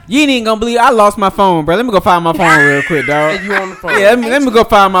 You ain't even gonna believe I lost my phone, bro. Let me go find my phone real quick, dog. Hey, you on the phone? Yeah, let me go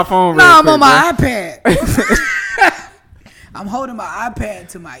find my phone real quick. I'm on my iPad. I'm holding my iPad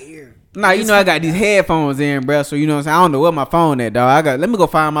to my ear. Nah, you know I got these headphones in, bro. So you know what I'm saying. I don't know where my phone at, dog. Let me go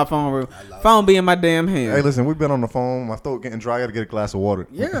find my phone. Phone be in my damn hand. Hey, listen, we've been on the phone. My throat getting dry. I gotta get a glass of water.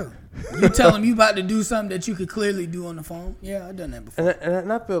 Yeah, you tell them you about to do something that you could clearly do on the phone. Yeah, I've done that before.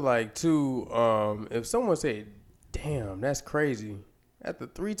 And I feel like too, if someone said, "Damn, that's crazy," after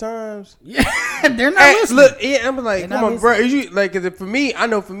 3 times, yeah, they're not listening. Look, yeah, I'm like, they're come on, bro. Is you like? Cause for me, I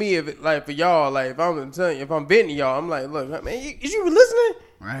know for me, if it, like for y'all, like if I'm telling you, if I'm betting y'all, I'm like, look, man, is you listening?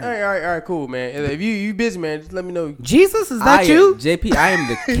 Right. All right, cool, man. If you busy, man, just let me know. Jesus, is that you? JP, I am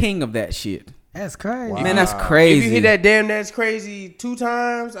the king of that shit. That's crazy. Wow. Man, that's crazy. If you hit that damn that's crazy 2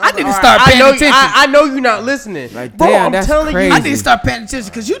 times, I need to start paying attention. I know you're not listening. Like, bro, damn, I'm that's telling crazy. you. I need to start paying attention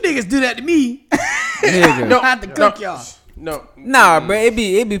because you niggas do that to me. Nigga. No, I have to cook y'all. No. Nah, bro. It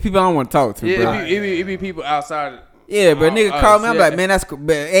be people I don't want to talk to, bro. It be people outside. Yeah, bro. Nigga call me. I'm like, man, that's cool.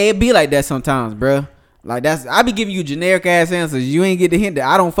 But it be like that sometimes, bro. Like I be giving you generic ass answers. You ain't get the hint that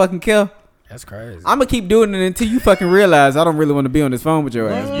I don't fucking care. That's crazy. I'm gonna keep doing it until you fucking realize I don't really want to be on this phone with your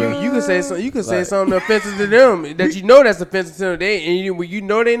ass, bro. You can say something. You can say something offensive to them that you know that's offensive to them. When you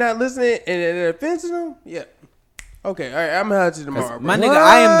know they not listening and it offends them. Yeah. Okay. All right. I'm gonna have you tomorrow, bro. My nigga,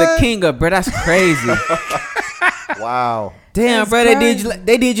 I am the king of, bro. That's crazy. Wow. Damn, That's bro. crazy.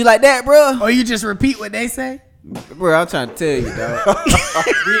 They did you like that, bro. Or you just repeat what they say? Bro, I'm trying to tell you, dog.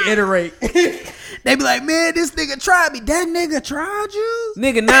 Reiterate. They be like, man, this nigga tried me. That nigga tried you?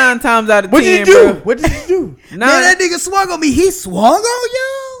 Nigga, 9 times out of 10, What did you do? bro. What did you do? Man, that nigga swung on me. He swung on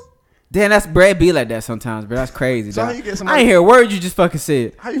you? Damn, that's Brad be like that sometimes, bro. That's crazy, So dog. how you get I somebody- ain't hear a word you just fucking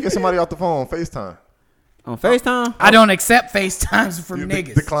said. How you get somebody off the phone on FaceTime? On FaceTime? I don't accept FaceTimes from You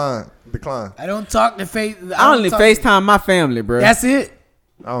niggas. Decline. I don't talk to face. I only FaceTime my family, bro. That's it.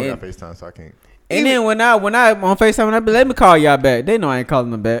 I don't And- got FaceTime, so I can't. And then when I on FaceTime, I be let me call y'all back. They know I ain't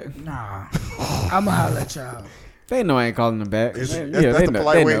calling them back. Nah. I'ma holler at y'all. They know I ain't calling them back. That's, Yeah, that's they the know.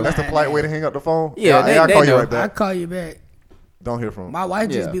 polite They way. know. That's the polite way to hang up the phone. Yeah, I'll they call know. you right I back. call you back. Don't hear from him. My wife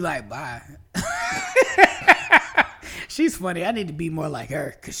just Yeah. be like, bye. She's funny. I need to be more like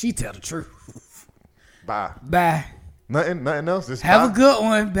her because she tell the truth. Bye. Bye. Nothing else. Just Have bye. a good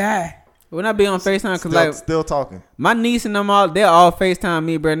one. Bye. When I be on FaceTime, cause like Still talking. my niece and them all, they all FaceTime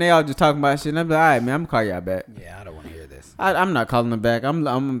me, bro. And they all just talking about shit. And I be like, all right, man, I'm gonna call y'all back. Yeah, I don't want to hear this. I'm not calling them back. I'm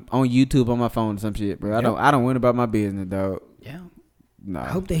on YouTube on my phone or some shit, bro. I don't win about my business, dog. Yeah. No, I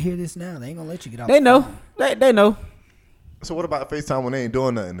hope they hear this now. They ain't gonna let you get off. they the know. phone. They know. So what about FaceTime when they ain't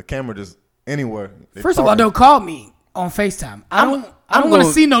doing nothing? The camera just anywhere. They First of all, talking. don't call me on FaceTime. I don't want to gonna-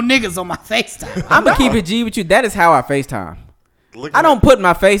 see no niggas on my FaceTime. I'm gonna keep it G with you. That is how I FaceTime. Look I at don't it. put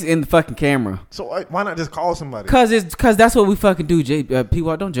my face in the fucking camera. So why not just call somebody? Cause that's what we fucking do.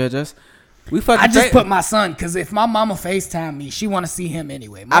 People don't judge us. We fucking. I just put my son because if my mama FaceTime me, she want to see him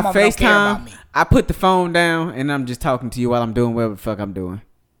anyway. My I mama don't care about FaceTime. me. I put the phone down and I'm just talking to you while I'm doing whatever the fuck I'm doing.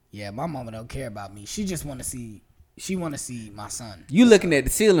 Yeah, my mama don't care about me. She just want to see. She want to see my son. You looking at the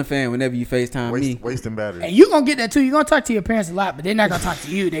ceiling fan whenever you FaceTime me. Wasting battery. And you gonna get that too. You gonna talk to your parents a lot, but they're not gonna talk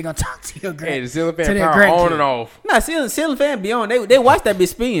to you. They gonna talk to your Hey, the ceiling to fan their power on grandkid. and off. Nah, ceiling fan be on. They watch that bitch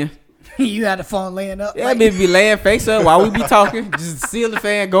spin. You had the phone laying up. That like- bitch be laying face up while we be talking. Just ceiling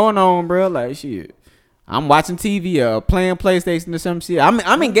fan going on, bro. Like shit. I'm watching TV or playing PlayStation or some shit.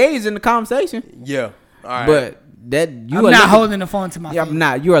 I'm engaged in the conversation. Yeah. All right. But that you I'm are not looking, holding the phone to my Yeah, face. I'm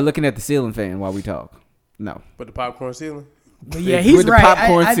not. You are looking at the ceiling fan while we talk. No. But the popcorn ceiling. But yeah, he's With the right.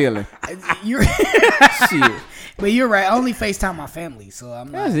 popcorn ceiling. You're, Shit. but you're right. I only FaceTime my family, so I'm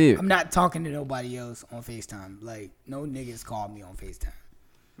not. That's it. I'm not talking to nobody else on FaceTime. Like no niggas call me on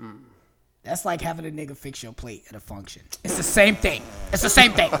FaceTime. That's like having a nigga fix your plate at a function. It's the same thing. It's the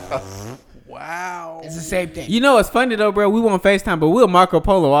same thing. Wow. It's the same thing. You know what's funny though, bro? We want FaceTime, but we'll Marco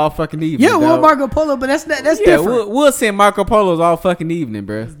Polo all fucking evening. Yeah, we'll dog. Marco Polo, but that's Yeah, different. we'll send Marco Polos all fucking evening,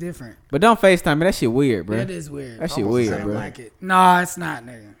 bro. It's different. But don't FaceTime me. That shit weird, bro. That is weird. That shit Almost the weird, same bro. like it. Nah, it's not,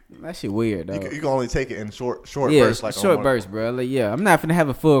 nigga. That shit weird, You dog. can only take it in short Yeah, bursts. Like short on bursts, bro. Like, yeah, I'm not finna have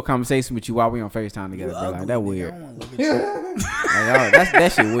a full conversation with you while we on FaceTime together, You bro. Like, ugly, that nigga. weird. I don't wanna look at you. Like,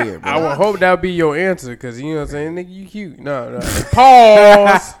 that shit weird, bro. I would hope that would be your answer, cause you know what I'm saying, nigga, you cute. No.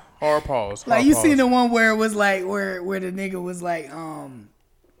 Pause. Hard pause. Like Hard you pause. seen the one where it was like where the nigga was like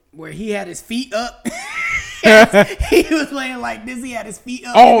where he had his feet up. He was laying like this. He had his feet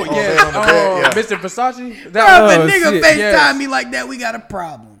up. Oh on the yeah. bed, yeah. Mr. Versace. Bro, That if a Oh, nigga shit. FaceTime Yes. me like that, we got a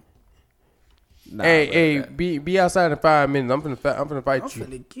problem. Nah, Hey, bro. be outside in 5 minutes. I'm finna fight I'm you.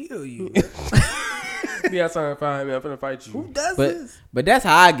 finna kill you. Be outside in 5 minutes. I'm finna fight Who you. does But this? but that's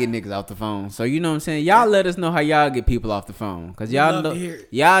how I get niggas off the phone. So you know what I'm saying? Y'all let us know how y'all get people off the phone, cause y'all love know to hear it.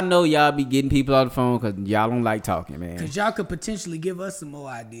 y'all be getting people off the phone, cause y'all don't like talking, man. Cause y'all could potentially give us some more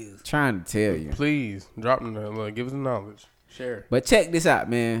ideas. Trying to tell you. Please drop them. Give us the knowledge. Share. But check this out,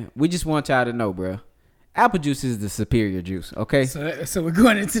 man. We just want y'all to know, bro. Apple juice is the superior juice. Okay. So we're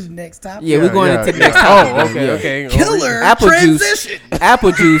going into the next topic. Yeah, we're going into the next Oh, topic. okay, Yeah. okay. Killer Apple transition. juice.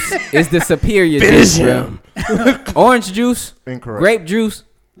 Apple juice is the superior juice, bro. Orange juice, Incorrect. grape juice,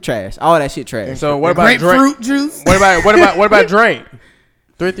 trash. All that shit trash. So what about drink? Grapefruit juice. What about drink?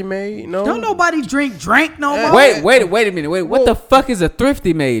 Thrifty made? No. Don't nobody drink no more. Wait a minute. Wait, what the fuck is a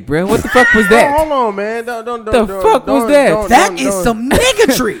thrifty made, bro? What the fuck was Oh, that? hold on, man. Don't. The fuck was that? That is some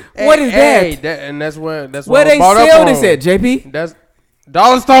niggatry. What is that? And that's where Where they sell this at, JP? That's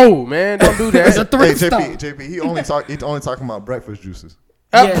dollar store, man. Don't do It's a that. Hey, thrift store. JP, he only talking about breakfast juices.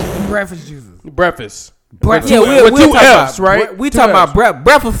 Yeah, breakfast juices. Breakfast. Breakfast. Yeah, with we'll two talk Fs, about, right? We Two talking Fs. about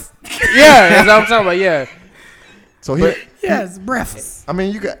breakfast. Yeah, that's what I'm talking about. Yeah. So he, Yes, breakfast. I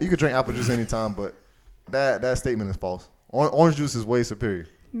mean, you could drink apple juice anytime, but that statement is false. Orange juice is way superior.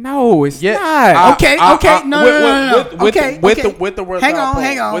 No, it's not. Okay. No. With the without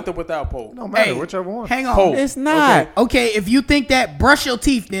hang on. With the without pole. No matter, whichever one. Hang on. Pole. It's not. Okay, if you think that, brush your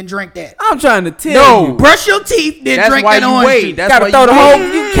teeth, then drink that. I'm trying to tell you. Brush your teeth, then That's drink why that you orange wait. juice. That's Gotta why throw the you whole.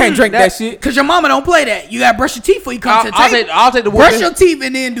 wait. You can't drink that shit. Cause your mama don't play that. You gotta brush your teeth before you come to the table. I'll take the brush whooping. your teeth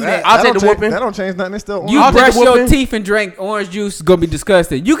and then do that. I'll take the whooping. That don't change nothing. It's still You orange. brush take the your whooping. teeth and drink orange juice, it's gonna be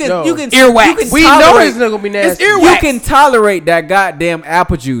disgusting. You can Earwax. We know it's not gonna be nasty. It's You earwax. can tolerate that goddamn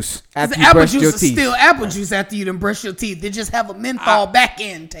apple juice after The you apple brush your juice is teeth. still apple juice after you done brush your teeth. They just have a menthol back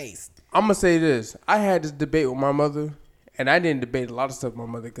end taste. I'm gonna say this. I had this debate with my mother, and I didn't debate a lot of stuff with my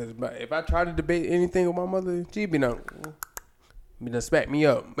mother because if I tried to debate anything with my mother, she'd be done smack me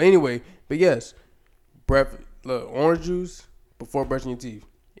up. But anyway, yes, orange juice before brushing your teeth.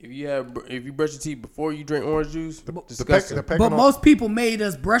 If you brush your teeth before you drink orange juice, disgusting. But most people made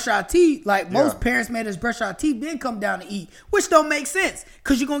us brush our teeth. Like most parents made us brush our teeth, then come down to eat, which don't make sense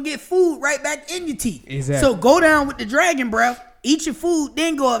because you're gonna get food right back in your teeth. Exactly. So go down with the dragon breath, eat your food,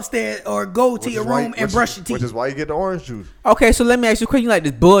 then go upstairs or go to your room and brush your teeth. Which is why you get the orange juice. Okay, so let me ask you a question. You like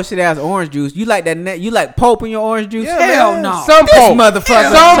this bullshit ass orange juice? You like that? You like pulp in your orange juice? Hell no. Some This pulp.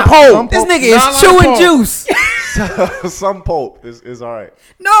 motherfucker. Some pulp. This nigga Not is like chewing pulp. juice. Some pulp is all right.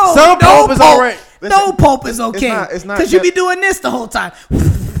 No, Some no pulp is all right. No pulp is okay. It's not because you be doing this the whole time.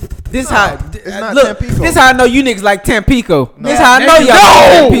 This how not look. Tampico. This how I know you niggas like Tampico. No. This how I Yeah, know there you y'all go.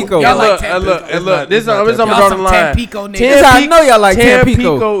 like Tampico. Y'all like Look, Tampico. look. This is I'm Y'all gonna draw the some line. Tampico niggas. This how I know y'all like Tampico.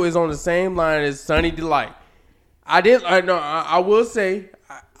 Tampico is on the same line as Sunny Delight. I will say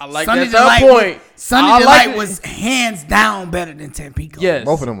I like Sunny that Delight point. Sunny I Delight like was hands down better than Tampico. Yes.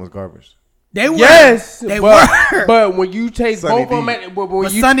 Both of them was garbage. They were. Yes, They but, were. But when you take Sunny both of D. them,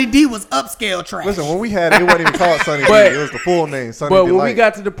 But Sunny D was upscale trash. Listen, when we had it, wasn't even called Sunny D. But- It was the full name, Sunny but Delight. when we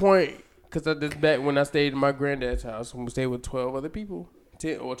got to the point, because I did back when I stayed in my granddad's house, when we stayed with 12 other people,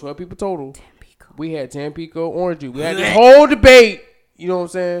 12 people total, we had Tampico orange juice. We had this whole debate. You know what I'm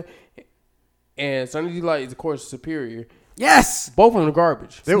saying? And Sunny Delight is of course superior. yes. Both of them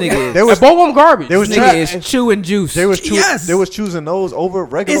garbage. They And was both of them garbage. They was This nigga is chewing juice. They was Yes. They was choosing those over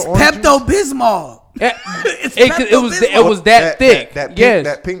regular It's orange juice. Pepto Bismol. It was that thick. That pink, yes,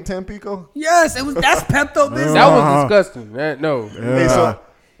 that pink Tampico. Yes, it was. That's Pepto Bismol. that was disgusting. No. Hey, so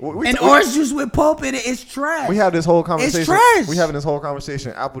we, And orange juice with pulp in it is trash. we have this whole conversation. trash. We having this whole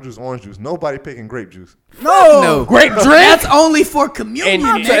conversation. Apple juice, orange juice. Nobody picking grape juice. no. Grape drink. That's only for communion.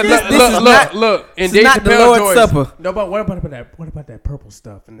 And nigga. look. And this is Dave not the Chappelle Lord's joints. Supper. No, but what about that? What about that purple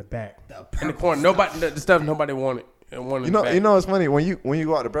stuff in the back? In the corner. Nobody. The stuff nobody wanted. You know, it's funny when you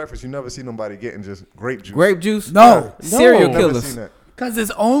go out to breakfast, you never see nobody getting just grape juice. Grape juice? No. Serial Never killers. seen that. Because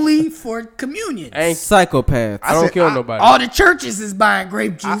it's only for communion. Ain't Psychopaths. I don't said- kill nobody. All the churches is buying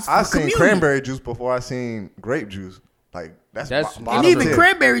grape juice I for seen communion. cranberry juice before I seen grape juice. Like that's That's- bottom And even tier.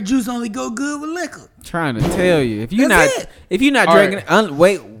 cranberry juice only go good with liquor. Trying to tell you. If you're That's not it. All right.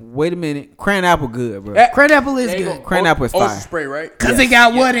 drinking wait a minute. Cran apple good, bro. Cran apple is There you good. go. Cran apple is Ocean fire. spray, right? Because it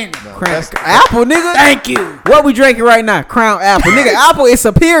got what in it? Cran apple, nigga. Thank you. What we drinking right now? Crown apple. Nigga, apple is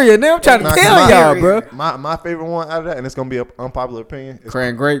superior. Nigga, I'm trying to Nah, tell my- y'all, bro. My favorite one out of that, and it's gonna be an unpopular opinion. Is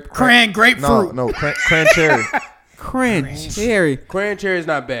Cran grape. Cran grapefruit. no, cran cherry. Cran cherry. Cran cherry is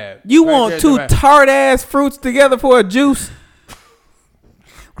not bad. You Cran want cherry's two not bad. tart ass fruits together for a juice?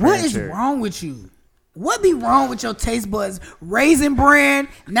 What Cran is cherry. wrong with you? What be wrong with your taste buds? Raisin Bran.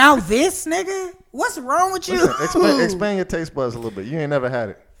 Now this, nigga? What's wrong with you? Explain your taste buds a little bit. You ain't never had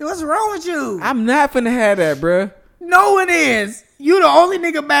it. What's wrong with you? I'm not finna have that, bro. No one is. You the only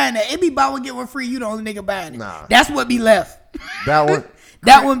nigga buying that. It be buy one get one free. You the only nigga buying it. Nah. That's what be left. That one.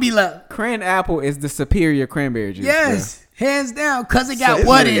 That one be left. Cran apple is the superior cranberry juice. Yes, hands down, cause it got It's-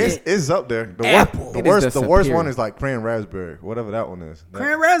 what in it's, it? It's up there. The Apple. It is the the worst superior. one is like cran raspberry, whatever that one is.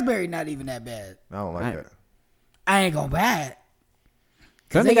 Cran raspberry not even that bad. I don't like that. I ain't gonna buy it.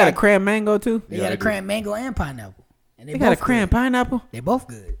 Don't they they got a got- cran mango too? They Yeah, got they a do. cran mango and pineapple. And They got a both cran good. pineapple? They both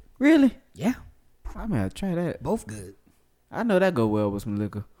good. Really? Yeah, I'm gonna have to try that. both good. I know that go well with some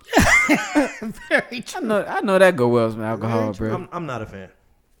liquor. Very true. I know that go well with some alcohol, bro. I'm not a fan.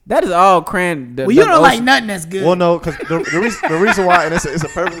 That is all cran. Well, you don't like nothing that's good. Well, no, because the reason why, and it's a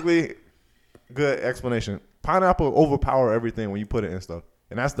perfectly good explanation. Pineapple overpower everything when you put it in stuff,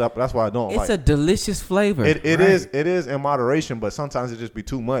 and that's why I don't It's like. a delicious flavor. It is in moderation, but sometimes it just be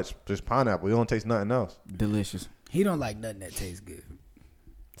too much. Just pineapple, you don't taste nothing else. Delicious. He don't like nothing that tastes good.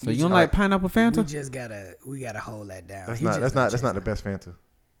 So you don't like pineapple We Fanta? just gotta hold that down. That's He not just that's gonna not the best Fanta.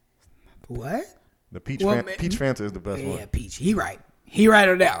 What? The peach Well, peach Fanta is the best Yeah, one. peach. He right. He right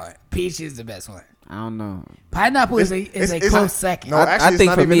on that one. Peach is the best one. I don't know. Pineapple is a it's- close second. No, I actually, it's think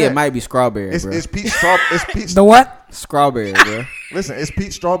not for even me that. it might be strawberry, It's bro. peach. It's peach. The what? Strawberry, bro. Listen, it's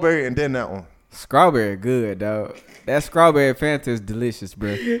peach strawberry and then that one. Strawberry good, dog. That strawberry Fanta is delicious,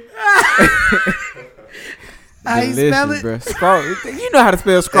 bro. How you spell it? Bro. You know how to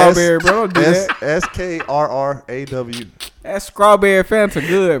spell strawberry, bro. Don't do that. SKRRAW. That strawberry Fanta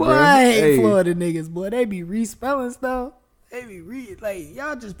good, Boy, bro. I hate Hey. Florida niggas, boy. They be respelling stuff. They be like,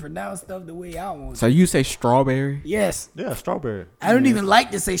 y'all just pronounce stuff the way I want. So you say strawberry? Yes. Yeah, strawberry. I don't even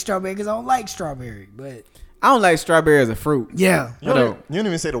like to say strawberry because I don't like strawberry, but I don't like strawberry as a fruit. yeah. You don't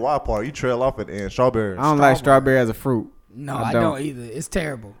even say the wild part. You trail off at the end. Strawberry. I don't like strawberry as a fruit. No, I don't either. It's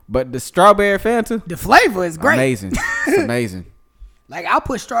terrible. But the strawberry Fanta, The flavor is great. amazing. It's amazing. Like, I'll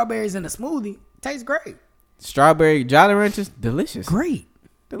put strawberries in a smoothie. Tastes great. Strawberry Jolly Ranchers, delicious. Great.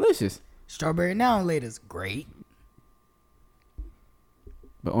 Delicious. Strawberry now and later's great.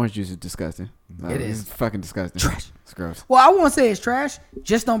 But orange juice is disgusting. It is. It's fucking disgusting. Trash. It's gross. Well, I won't say it's trash.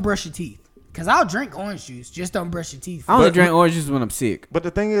 Just don't brush your teeth. Because I'll drink orange juice. Just don't brush your teeth. I only drink orange juice when I'm sick. But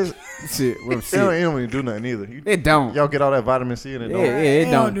the thing is, Shit, when I'm it sick. don't even do nothing either. It don't. Y'all get all that vitamin C and it Yeah, don't. it It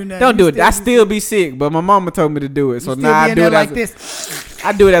don't. don't do nothing. Don't do You it. still I be still be sick, but my mama told me to do it. So Still now I being do there it like as this.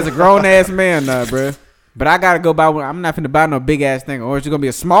 I do it as a grown ass man now, bruh. But I gotta go buy one. I'm not finna buy no big ass thing of orange. It's gonna be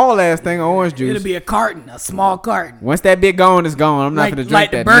a small ass thing of orange juice. It'll be a carton, a small carton. Once that bit gone, it's gone. I'm not Like- finna drink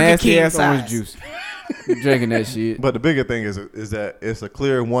like the that Burger nasty King ass orange size. juice. I'm drinking that shit. But the bigger thing is that it's a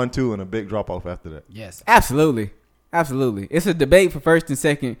clear 1-2 and a big drop off after that. Yes. Absolutely. Absolutely. It's a debate for first and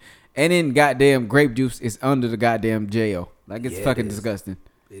second. And then goddamn grape juice is under the goddamn jail. Like, it's Yeah, fucking it is. disgusting.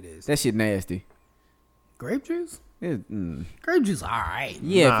 It is. That shit nasty. Grape juice? It, Grape juice, all right.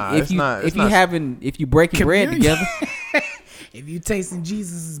 Yeah, Nah, if it's you not- if it's you not- having if you breaking bread Communion. together, If you tasting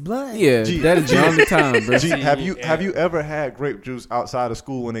Jesus' blood. yeah, Gee, that is the only time, bro. G, have you ever had grape juice outside of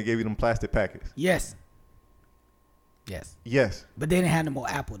school when they gave you them plastic packets? Yes. Yes. Yes. But they didn't have no more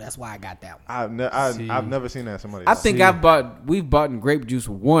apple. That's why I got that one. I've never seen that somebody. I else. think we've bought grape juice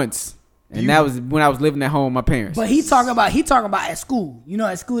once, and You- that was when I was living at home with my parents. But he talking about at school. You know,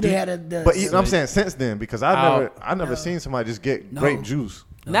 at school they had But I'm saying since then because I never seen somebody just get No. grape juice.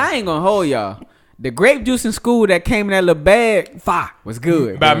 Now I ain't gonna hold y'all. The grape juice in school that came in that little bag fire. was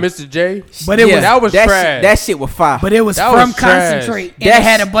good. By bro. Mr. J. But it was that was that trash. Shit, that shit was fire. But it was That from was trash. concentrate. And That it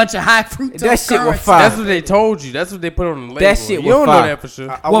had sh- a bunch of high fructose that shit was corn syrup. fire. That's what they told you. That's what they put on the label. That shit you was don't fire. know that for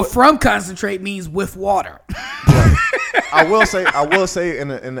sure. Well, from concentrate means with water. I will say in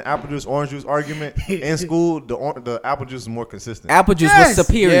the apple juice orange juice argument in school the apple juice is more consistent. Apple juice Yes. was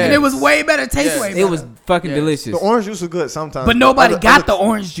superior. Yeah. And it was way better. Taste Yes. way It better. was fucking Yes. delicious. The orange juice is good sometimes. But nobody other- got other- the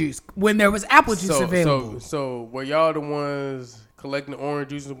orange juice when there was apple juice available. So were y'all the ones collecting the orange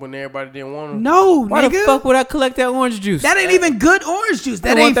juices when everybody didn't want them? No, Why nigga. the fuck would I collect that orange juice? That ain't even good orange juice.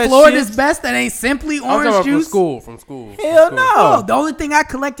 That I want ain't that Florida's shit. best. That ain't simply I'm talking orange about juice. from school. Hell From no. school. Oh, the only thing I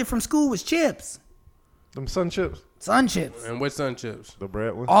collected from school was chips, them sun chips, sun chips, And what sun chips? the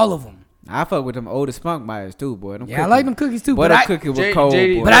bread one. all of them. I fuck with them old Spunk Myers too, boy. Them Yeah, I cookies. like them cookies too. Boy, But them I, cookies was J- cold,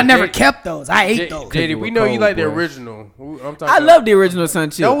 JD boy. but I never J- kept those. I ate those. JD, we were know you cold, like the boy. original. I'm talking I about- love the original sun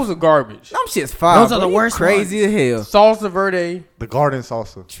chips. That was a garbage. them shit's fire. Those are bro. the You worst crazy as hell. Salsa verde. The garden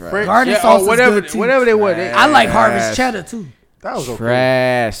salsa. Trash. Garden Yeah, sauce is whatever, good, too. whatever they were. They- I like Trash. Harvest Cheddar too. That was okay.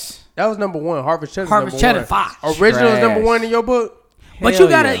 Trash. That was number one. Harvest Cheddar. Harvest Cheddar, fire. Original is number Trash. one in your book. But Hell you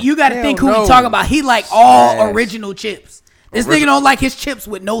gotta yeah. think Hell who no. we talking about. He like all Trash. original chips. This nigga don't like his chips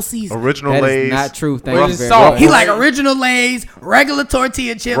with no seasoning. Original That Lay's. is not true. Thank Well, you it's very salt. much. He like original Lay's, regular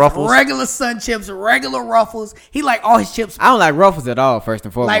tortilla chips, Ruffles. regular Sun chips, regular Ruffles. He like all his chips. I don't like Ruffles at all. First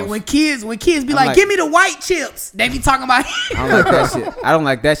and foremost, Like when kids be like, like- "Give me the white chips," they be talking about. I don't like that shit. I don't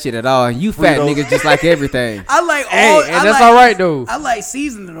like that shit at all. You fat Fritos. niggas just like everything. I like Hey, all. and I that's like, all right, though. I like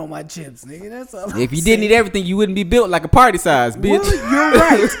seasoning on my chips, nigga. That's all. If you didn't eat everything, you wouldn't be built like a party size, bitch.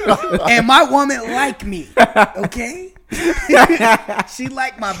 Well, you're right. And my woman like me. Okay. She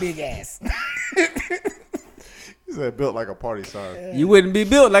like my big ass. He said built like a party size. You wouldn't be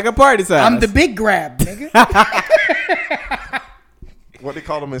built like a party size. I'm the big grab, nigga. What they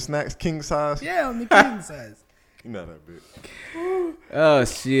call them in snacks, king size. Yeah, I'm the king size. You know that bit. Oh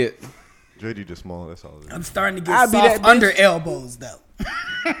shit. JD just small. That's all. It is. I'm starting to I'll get be soft that bitch. under elbows though.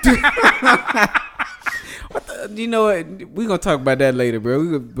 You know what? We gonna talk about that later,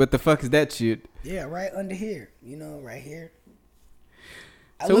 bro. What the fuck is that shit? Yeah, right under here. You know, right here.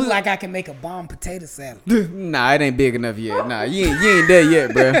 I So look we- like I can make a bomb potato salad. Nah, it ain't big enough yet. Nah, you ain't there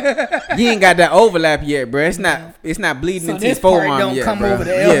yet, bro. You ain't got that overlap yet, bro. It's not bleeding So into your this part forearm don't yet, come bro. over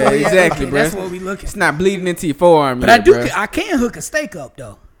the elbow. Yeah, yet. exactly, Okay, bro. that's what we looking. It's not bleeding into your forearm But yet, I do. bro. I can hook a steak up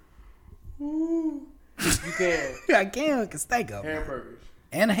though. You can. I can hook a steak up. Hamburgers.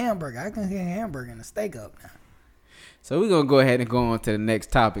 And a hamburger. I can hook a hamburger and a steak up now. So we're gonna go ahead and go on to the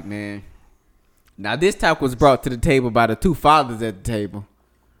next topic, man. Now, this topic was brought to the table by the two fathers at the table.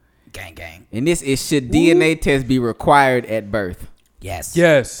 Gang, gang. And this is, should DNA test be required at birth? Yes.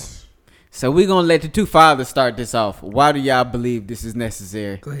 Yes. So we're going to let the two fathers start this off. Why do y'all believe this is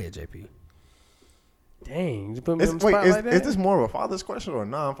necessary? Go ahead, JP. Dang. You put me on the spot like that? Is this more of a father's question or a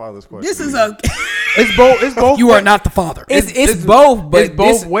non-father's question? This is a... It's both. It's both. You are not the father. It's both, but it's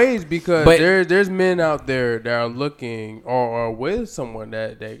both ways because there's men out there that are looking or with someone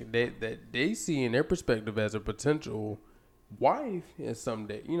that they see in their perspective as a potential wife in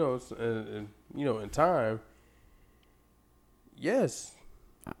someday. In time. Yes.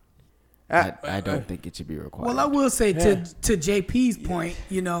 I don't think it should be required. Well, I will say to JP's point,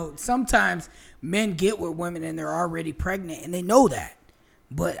 sometimes men get with women and they're already pregnant and they know that.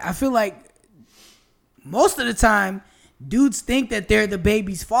 But I feel like most of the time, dudes think that they're the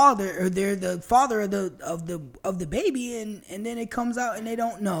baby's father or they're the father of the baby, and then it comes out and they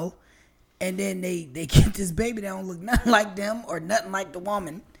don't know, and then they get this baby that don't look nothing like them or nothing like the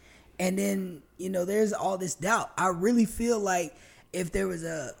woman, and then there's all this doubt. I really feel like if there was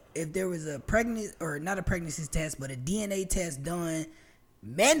a pregnancy or not a pregnancy test, but a DNA test done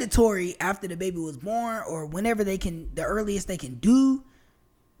mandatory after the baby was born or whenever the earliest they can do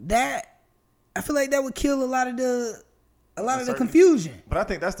that. I feel like that would kill a lot of the confusion. But I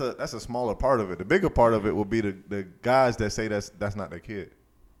think that's a smaller part of it. The bigger part of it will be the guys that say that's not their kid.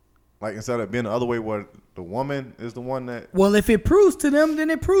 Like, instead of being the other way where the woman is the one that... Well, if it proves to them, then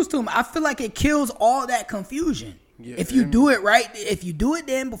it proves to them. I feel like it kills all that confusion. Yeah, if you do it right, if you do it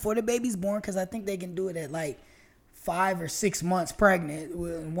then before the baby's born, because I think they can do it at like 5 or 6 months pregnant.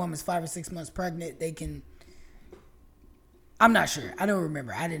 When a woman's 5 or 6 months pregnant, they can... I'm not sure. I don't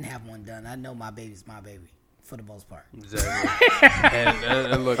remember. I didn't have one done. I know my baby's my baby for the most part. Exactly.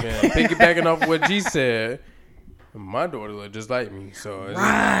 and look, man, piggybacking off what G said, my daughter look just like me. So it's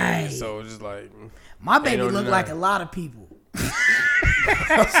right. Just like my baby look like a lot of people.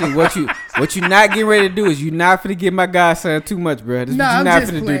 See what you not getting ready to do is you not finna give my godson too much, bro. This I'm not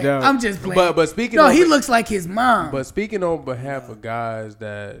just finna playing. do, dog. I'm just playing. But speaking, he looks like his mom. But speaking on behalf of guys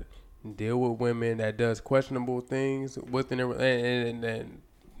that deal with women that does questionable things within and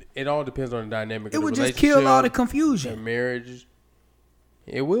it all depends on the dynamic. It of the would just kill all the confusion. Marriage.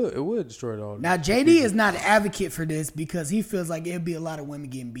 It would destroy it all. Now JD is not an advocate for this because he feels like there'd be a lot of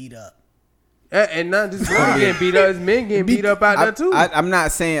women getting beat up. And not just women getting beat up, it's men getting beat up out there too. I'm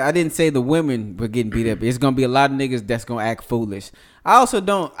not saying, I didn't say the women were getting beat up. It's gonna be a lot of niggas that's gonna act foolish. I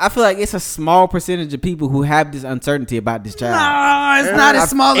feel like it's a small percentage of people who have this uncertainty about this child. No, it's not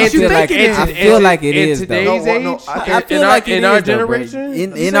as small as you think it is. I feel like it is, though. I feel like it is, in our generation?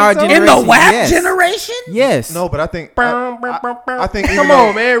 In our generation, in the WAP generation? Yes. No, but I think I think come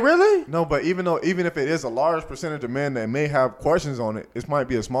on, man, really? No, but even if it is a large percentage of men that may have questions on it, it might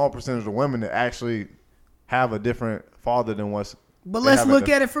be a small percentage of women that actually have a different father than what's. But let's look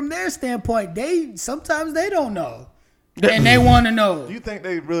at it from their standpoint. Sometimes they don't know. And they want to know. Do you think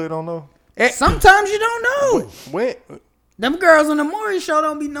they really don't know? Sometimes you don't know. When them girls on the Maury show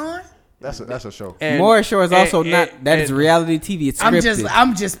don't be knowing. That's a show. Maury show is also not. That is reality TV. It's scripted.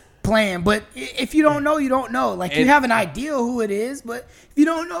 I'm just playing. But if you don't know, you don't know. Like, you have an idea who it is, but if you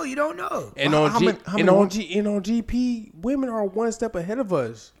don't know, you don't know. And on GP, women are one step ahead of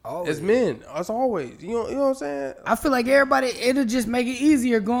us as men. As always, you know what I'm saying. I feel like it'll just make it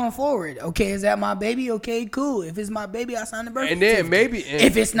easier going forward. Okay, is that my baby? Okay, cool. If it's my baby, I sign the birth certificate. And then maybe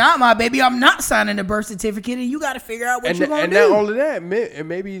if it's not my baby, I'm not signing the birth certificate, and you got to figure out what you're gonna do. And not only that, and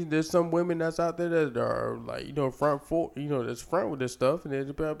maybe there's some women that's out there that are like that's front with this stuff, and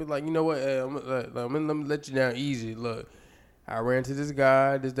they'll probably be like, you know what, let me let you down easy. Look, I ran to this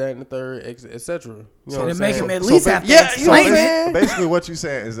guy, this, that, and the third, etc. You know so to make him at least have to explain it. Basically, what you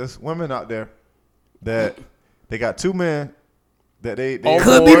saying is there's women out there that they got two men that they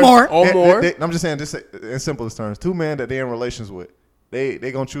could be more. Or more. I'm just saying this in simplest terms. Two men that they're in relations with. They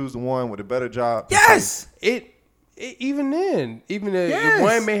gonna choose the one with a better job. Yes. Even then, if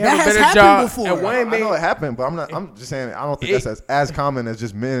one may have a better job, and one may. I know it happened, but I'm just saying I don't think that's as common as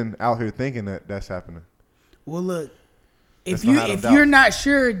just men out here thinking that's happening. Well, look, if you're not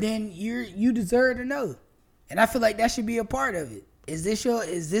sure, then you deserve to know, and I feel like that should be a part of it. Is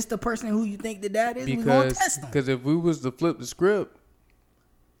this the person who you think the dad is? We're gonna test them. Because if we was to flip the script,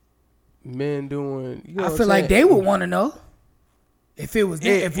 men doing, I feel like they would want to know. If it was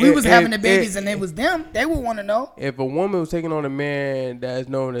them, if we was having the babies and it was them, they would want to know. If a woman was taking on a man that is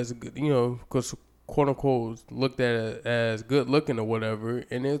known as, because quote unquote looked at as good looking or whatever,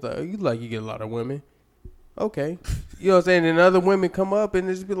 and it's like you get a lot of women. okay. You know what I'm saying? And other women come up and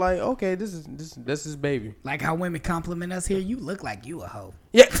just be like, okay, this is his baby. Like how women compliment us here. You look like you a hoe.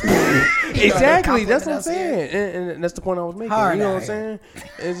 Yeah, exactly. That's what I'm saying, and that's the point I was making. You know what I'm saying?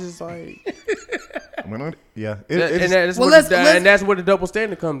 It's just like, yeah, and that's where the double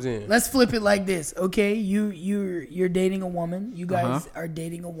standard comes in. Let's flip it like this, okay? You're dating a woman. You guys are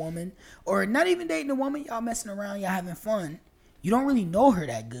dating a woman, or not even dating a woman. Y'all messing around. Y'all having fun. You don't really know her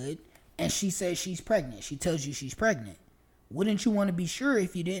that good, and she says she's pregnant. She tells you she's pregnant. Wouldn't you want to be sure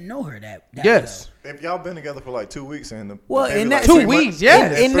if you didn't know her that yes. well? If y'all been together for like 2 weeks and in that 2 weeks,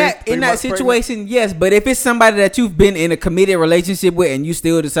 yeah. In that situation, yes. But if it's somebody that you've been in a committed relationship with and you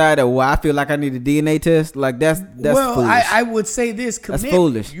still decide that, well, I feel like I need a DNA test, like that's well, foolish. I would say this. That's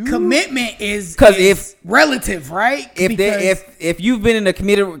foolish. Commitment is if relative, right? If you've been in a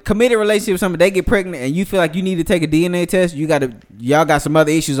committed relationship with somebody, they get pregnant and you feel like you need to take a DNA test, y'all got some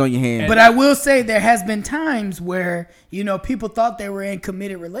other issues on your hands. But I will say there has been times where, you know, people thought they were in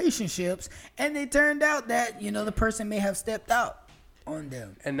committed relationships and they turned out that, you know, the person may have stepped out on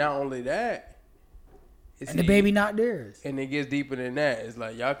them. And not only that, and the baby not theirs. And it gets deeper than that. It's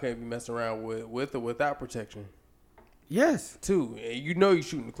like y'all can't be messing around with or without protection. Yes. Too. And you know you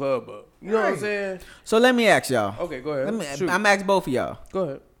shooting the club up. You know what I'm saying? So let me ask y'all. Okay, go ahead. I'm asking both of y'all. Go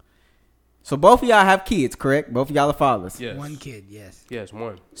ahead. So both of y'all have kids, correct? Both of y'all are fathers. Yes. One kid, yes. Yes,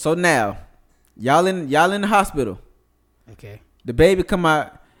 one. So now, y'all in the hospital. Okay. The baby come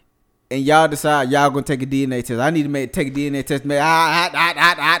out, and y'all decide y'all gonna take a DNA test. I need to take a DNA test.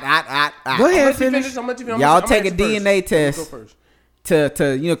 Go ahead, finish. Y'all take a DNA test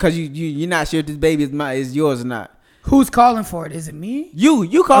to you know, cause you're not sure if this baby is yours or not. Who's calling for it? Is it me?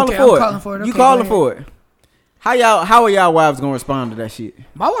 You calling for it. I'm calling for it. Okay, you calling for it. How are y'all wives gonna respond to that shit?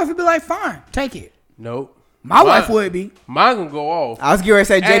 My wife would be like, fine, take it. Nope. My wife would be. Mine gonna go off. I was going to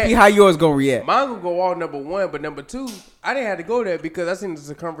say, JP, how yours gonna react? Mine gonna go off, number one, but number two, I didn't have to go there because I seen the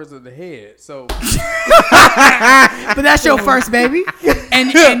circumference of the head. So, but that's your first baby,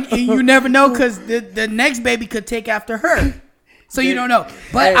 and you never know because the next baby could take after her. So you don't know.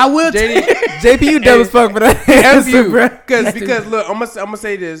 But I will JP, you dumb as fuck for that answer, bro. Because look, I'm gonna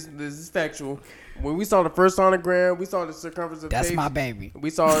say this. This is factual. When we saw the first sonogram, we saw the circumference of That's face. my baby. We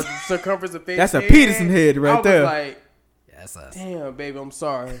saw the circumference of face. That's a Peterson head right there. I was like, that's us. Damn, baby, I'm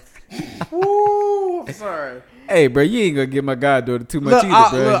sorry. Woo, I'm sorry. Hey, bro, you ain't gonna give my goddaughter too much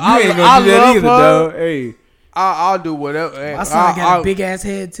either, bro. Look, you ain't gonna do that either, dog. Hey, I'll do whatever. My son got a big ass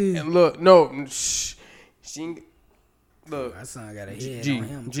head too. And look, no, she ain't. Look, my son got a head on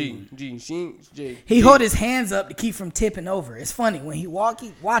him too. He hold his hands up to keep from tipping over. It's funny when he watch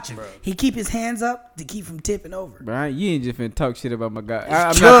him. Bro. He keep his hands up to keep from tipping over. Bro, you ain't just finna talk shit about my guy. I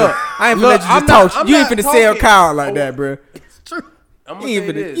ain't finna let you just talk. You ain't finna sell Kyle like that, bro. It's true. You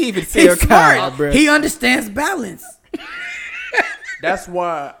ain't finna sell Kyle, bro. He understands balance. That's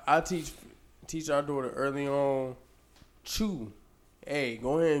why I teach our daughter early on. Chew. Hey,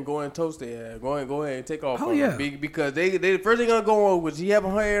 go ahead and toast their ass. Go ahead and take off. Oh yeah. Because they the first thing gonna go on was she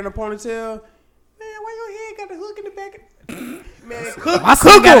having her hair in a ponytail. Man, why your hair got the hook in the back? Man,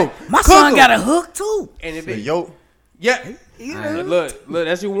 my son got a hook too. And if look,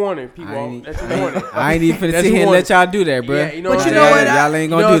 that's your warning, people. That's your warning. I ain't even finna sit here and let y'all do that, bro. Yeah, you know but you know what? Y'all ain't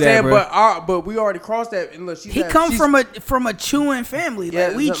gonna do that, bro. But we already crossed that. And look, he come from a chewing family.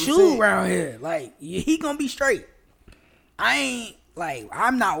 Like we chew around here. Like he gonna be straight.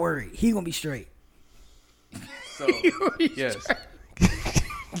 I'm not worried. He gonna be straight. So yes.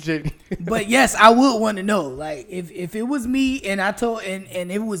 But yes, I would want to know. Like if it was me and I told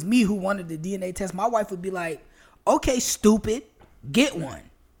and it was me who wanted the DNA test, my wife would be like, okay, stupid, get one.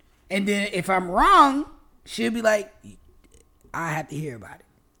 And then if I'm wrong, she'll be like, I have to hear about it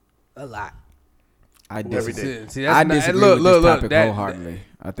a lot. I disagree. With this topic wholeheartedly.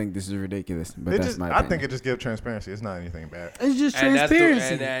 I think this is ridiculous, but that's my opinion. I think it just gives transparency. It's not anything bad. It's just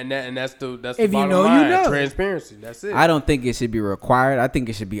transparency. And that's the if bottom you know, line. you know. Transparency. That's it. I don't think it should be required. I think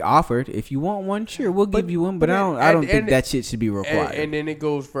it should be offered. If you want one, sure, we'll give you one. But I don't think that shit should be required. And then it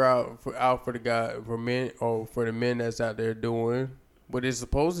goes for the guy, for men, or for the men that's out there doing what it's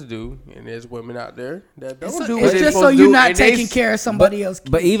supposed to do, and there's women out there that don't do what it's they're just supposed so to you're do, not taking care of somebody else.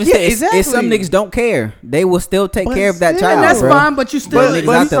 But even if some niggas don't care, they will still take care of that child. And that's fine, but you still.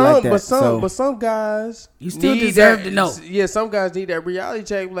 But some guys, you still deserve to know. Yeah, some guys need that reality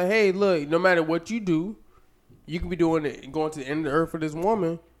check. Like, hey, look, no matter what you do, you can be doing it, going to the end of the earth for this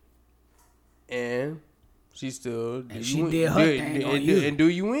woman, and she still did her thing on you. And do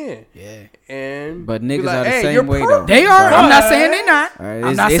you in? Yeah. But niggas are the same way though. They are. I'm not saying they're not.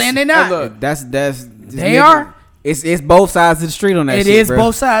 I'm not saying they're not. That's they are. It's both sides of the street on that shit, It is bro.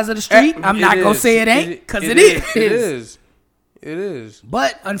 Both sides of the street. I'm not going to say it ain't, because it is. It is.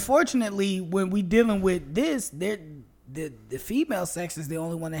 But unfortunately, when we dealing with this, the female sex is the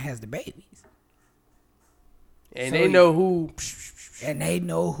only one that has the babies. And so they know who. And they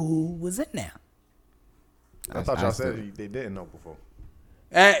know who was in there. I thought y'all said they didn't know before.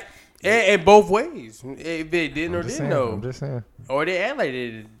 In both ways. If they didn't or didn't know. I'm just saying. Or they act like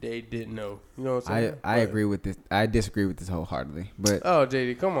they didn't know. You know what I'm saying? I agree with this. I disagree with this wholeheartedly. But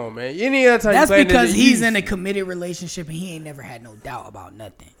JD, come on, man. Any other time that's because he's in a committed relationship and he ain't never had no doubt about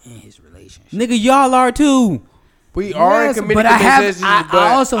nothing in his relationship. Nigga, y'all are too. We are in committed relationships.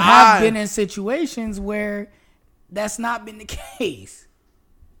 I also have been in situations where that's not been the case.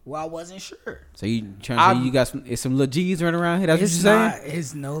 Well, I wasn't sure. So you trying to say you got some little G's running around here? That's what you're saying?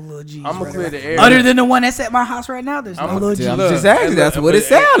 It's no little G's. I'm gonna clear the air. Other than the one that's at my house right now, there's no little G's. I'm just asking. That's what it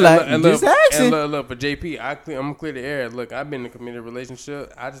sounds like. I'm just asking. Look, for JP, I'm gonna clear the air. Look, I've been in a committed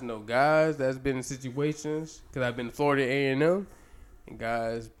relationship. I just know guys that's been in situations because I've been to Florida A&M, and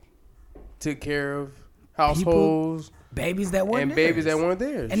guys took care of households, babies that weren't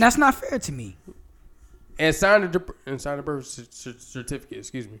theirs, and that's not fair to me. And signed a birth certificate.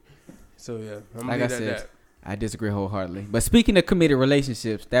 Excuse me. So yeah, like I said, I disagree wholeheartedly. But speaking of committed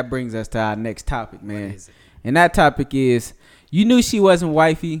relationships, that brings us to our next topic, man. And that topic is: you knew she wasn't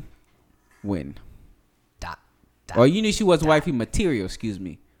wifey when? Or you knew she wasn't wifey material. Excuse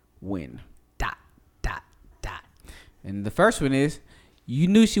me, when? And the first one is: you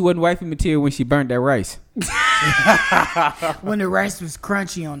knew she wasn't wifey material when she burnt that rice. When the rice was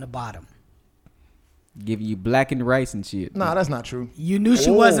crunchy on the bottom. Giving you blackened rice and shit. Nah, that's not true. You knew she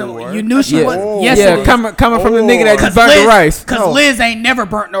wasn't. You knew she was. Yes, yeah, coming from the nigga that just burnt the rice. Because Liz ain't never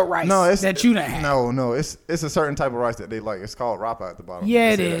burnt no rice. No, that you done had. No, it's a certain type of rice that they like. It's called rapa at the bottom.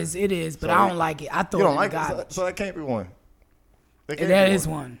 Yeah, it is. But I don't like it. I thought you don't like it, so that can't be one. That is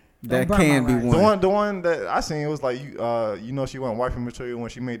one. That can be one. The one that I seen, it was like you know she wasn't wifey material when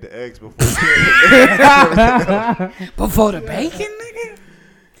she made the eggs before. Before the bacon, nigga.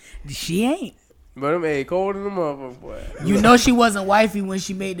 She ain't. But them egg cold in the motherfucker, boy. You know she wasn't wifey when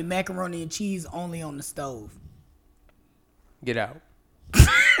she made the macaroni and cheese only on the stove. Get out.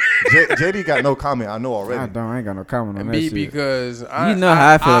 JD got no comment. I know already. I ain't got no comment on that shit. Because you know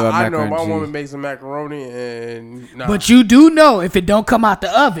how I feel about macaroni and cheese. I know my woman makes some macaroni and But you do know if it don't come out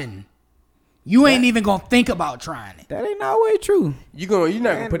the oven, you ain't even gonna think about trying it. That ain't always true. You're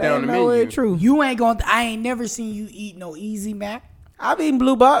not gonna put that on the menu. True. You ain't gonna. I ain't never seen you eat no Easy Mac. I've eaten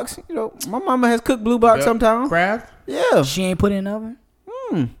Blue Box. You know, my mama has cooked Blue Box sometimes. Kraft? Yeah. She ain't put it in the oven?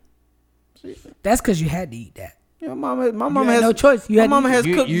 That's because you had to eat that. Yeah, my mama has no choice. My mama has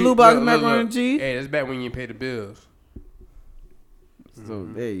cooked Blue Box macaroni and cheese. Hey, that's back when you didn't pay the bills. So,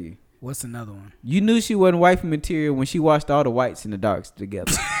 hey. What's another one? You knew she wasn't wifey material when she washed all the whites and the darks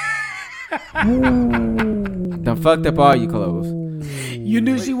together. Done fucked up all your clothes. You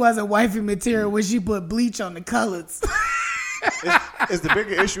knew she wasn't wifey material when she put bleach on the colors. Is the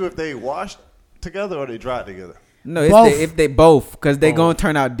bigger issue if they washed together or they dried together? No, it's if they both, because they gonna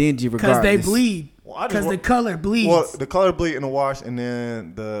turn out dingy regardless. Because they bleed. Because the color bleeds. Well, the color bleed in the wash, and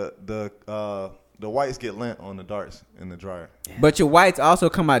then the whites get lint on the darts in the dryer. Yeah. But your whites also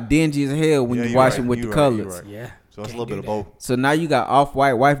come out dingy as hell when you wash them with the colors. Right. Yeah. So it's a little bit of both. So now you got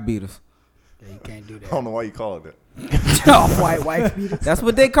off-white wife beaters. Yeah, you can't do that. I don't know why you call it that. Off-white wife beaters. That's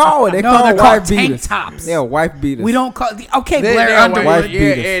what they call it. They call wife beaters. Tank tops. Yeah, wife beaters. We don't call Blair Underwood. Wife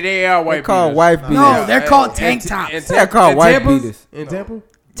beaters. Yeah, they are white beaters. They're called wife beaters. No, they're called tank tops. They're called wife beaters. In Temple?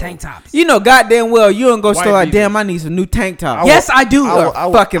 Tank tops. You know goddamn well you don't go store like, damn, I need some new tank tops. Yes, I do.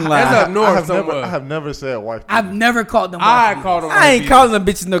 Fucking lie. That's up north I have never said wife beaters. I've never called them wife beaters. I ain't calling them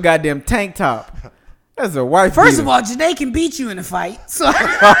bitches no goddamn tank top. That's a wife First beater. of all, Janae can beat you in a fight. So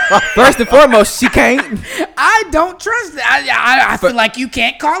first and foremost, she can't. I don't trust it. I feel like you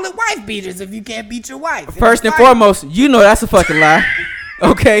can't call it wife beaters if you can't beat your wife. First and foremost, you know that's a fucking lie.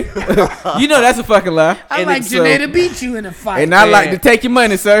 Okay? You know that's a fucking lie. I like Janae to beat you in a fight. And I like to take your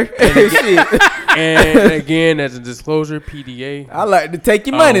money, sir. Shit. And again, as a disclosure, PDA. I like to take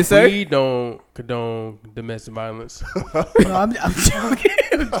your money, sir. We don't condone domestic violence. No, I'm joking.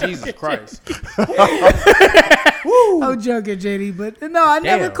 Jesus Christ. I'm joking, JD, but no, I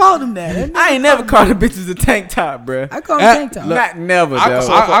never called him that. I ain't never called the bitches a tank top, bro. I call them tank top. Not never, though.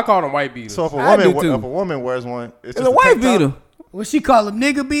 I call them white beaters. So if a woman wears one, it's a white beater. Well, she call them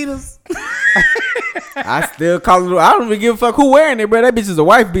nigga beaters. I still call it. I don't even give a fuck who wearing it, bro. That bitch is a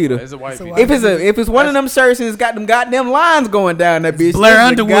wife beater. It's a white beater. If it's one of them shirts and it's got them goddamn lines going down that bitch, Blair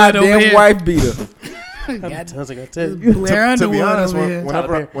Underwood goddamn over here. wife beater. Sounds like I tell To you. be honest,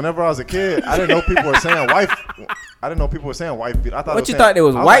 whenever I was a kid, I didn't know people were saying wife. I didn't know people were saying wife beater. I thought. What you thought they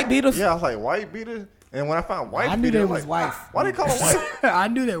was white beaters? Yeah, I was like white beaters. And when I found wife, I knew they was wife. Why they call them wife? I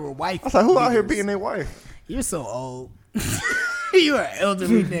knew they were wife. I was like, who out here beating their wife? You're so old. You an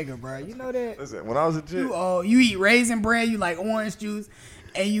elderly nigga, bro. You know that? Listen, when I was a kid, You old. You eat raisin bread. You like orange juice,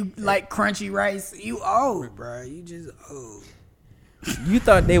 and you like crunchy rice. You old, bro. You just old. You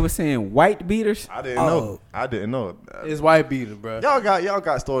thought they were saying white beaters? I didn't know. I didn't know. It's white beater, bro. Y'all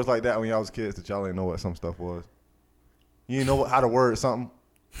got stories like that when y'all was kids that y'all didn't know what some stuff was. You didn't know how to word something.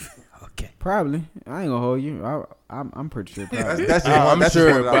 Okay. Probably. I ain't gonna hold you. I'm pretty sure. Probably. That's I'm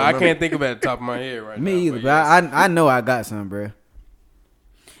sure, but I remember. can't think of it at the top of my head right now. Me either, but I know I got some, bro.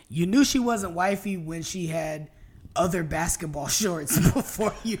 You knew she wasn't wifey when she had other basketball shorts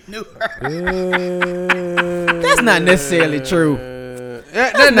before you knew her. That's not necessarily true.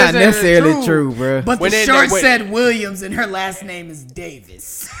 That's not necessarily true, bro. But the shorts said Williams and her last name is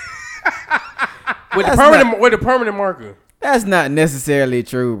Davis. with the permanent marker. That's not necessarily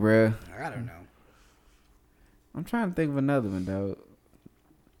true, bro. I don't know. I'm trying to think of another one, dog.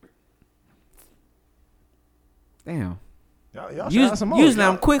 Damn. Y'all should have some more. Usually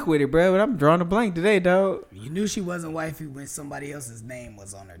I'm quick with it, bro, but I'm drawing a blank today, dog. You knew she wasn't wifey when somebody else's name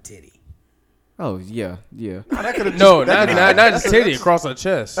was on her titty. Oh yeah. Not just titty across her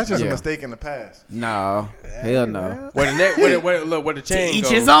chest. That's just a mistake in the past. No, hell no. Where the chain Each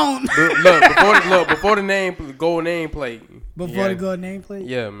goes. his own. Before the name, gold name plate. Before the gold name plate.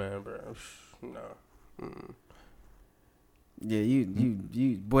 Yeah, man, bro. No. Yeah,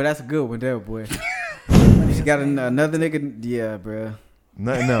 you, boy, that's a good one, there, boy. She got another nigga. Yeah, bro.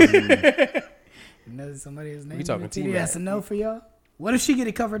 Nothing else. Another somebody else's name. We talking T-Mac. That's a no for y'all. What if she get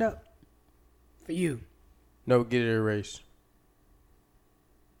it covered up for you? No, get it erased.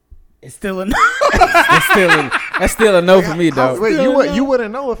 It's still a no. That's still a no for me, dog. Wait, you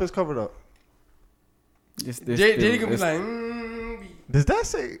wouldn't know if it's covered up. JD gonna be like, Does that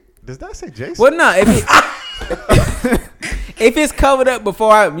say Jason? Well, no. If it's covered up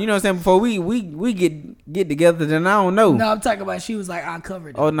before before we get together, then I don't know. No, I'm talking about she was like, I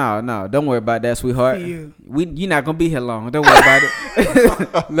covered it. Oh no, don't worry about that, sweetheart. For you. You're not gonna be here long. Don't worry about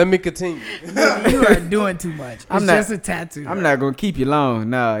it. let me continue. You are doing too much. It's just a tattoo. I'm not gonna keep you long.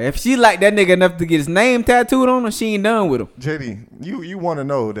 No, if she like that nigga enough to get his name tattooed on her, she ain't done with him. JD, you want to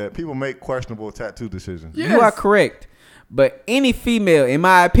know that people make questionable tattoo decisions. Yes. You are correct, but any female, in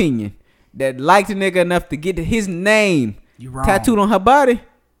my opinion, that liked a nigga enough to get his name tattooed on her body,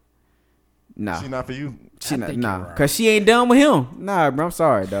 nah, she not for you. She not, nah, cause she ain't done with him. Nah, bro, I'm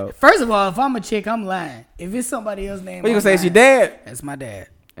sorry, dog. First of all, if I'm a chick, I'm lying. If it's somebody else's name, What you gonna say? lying. It's your dad? That's my dad.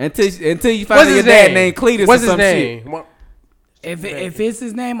 Until you find out your dad named Cletus. What's or his some name? shit. If it's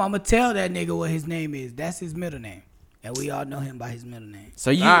his name, I'm gonna tell that nigga what his name is. That's his middle name, and we all know him by his middle name. So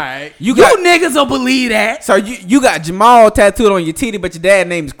you, right. You niggas will believe that. So you got Jamal tattooed on your titty, but your dad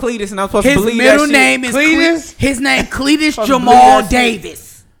name is Cletus, and I'm supposed to believe that shit? His middle name is Cletus? His name Cletus Jamal Davis.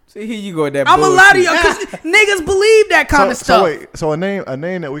 See, here you go with that I'm bullshit. a lot of y'all because niggas believe that kind of stuff. So a name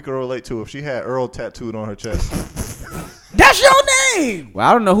that we could relate to if she had Earl tattooed on her chest. That's your name. Well,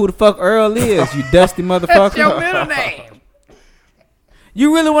 I don't know who the fuck Earl is, you dusty motherfucker. That's your middle name.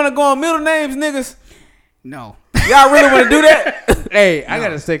 You really want to go on middle names, niggas? No. Y'all really want to do that? Hey, I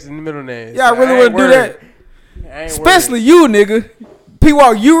got a sex in the middle name. Y'all really want to do that? Especially you, nigga.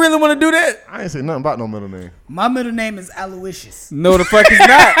 P-Walk, you really want to do that? I ain't say nothing about no middle name. My middle name is Aloysius. No, the fuck is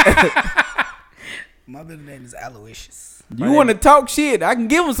not. My middle name is Aloysius. You want to talk shit? I can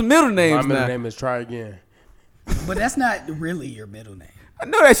give him some middle names. My middle now. name is Try Again. But that's not really your middle name. I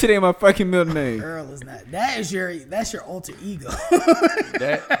know that shit ain't my fucking middle name. Earl is not. That's your alter ego.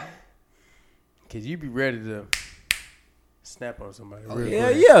 Cause you be ready to snap on somebody.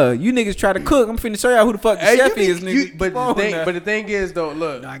 Yeah. You niggas try to cook. I'm finna show y'all who the fuck the chef is, nigga. But the thing is though,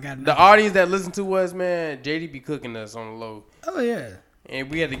 look, the audience that listen to us, man, JD be cooking us on the low. Oh yeah. And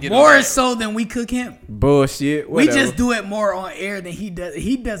we had to get more so than we cook him. Bullshit. Whatever. We just do it more on air than he does.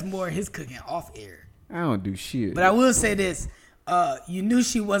 He does more of his cooking off air. I don't do shit. But I will say this: you knew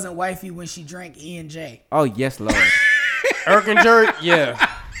she wasn't wifey when she drank E&J. Oh yes, Lord. Irk and jerk, yeah.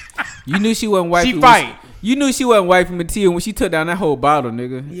 You knew she wasn't wifey. She fight. You knew she wasn't wifey Mattia when she took down that whole bottle,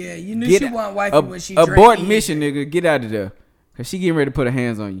 nigga. Yeah, you knew she wasn't wifey when she drank abort E&J. mission, nigga. Get out of there, cause she getting ready to put her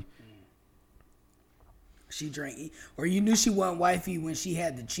hands on you. She drank, or you knew she wasn't wifey when she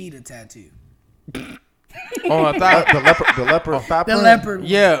had the cheetah tattoo. Oh, I thought the leopard thigh The print? leopard.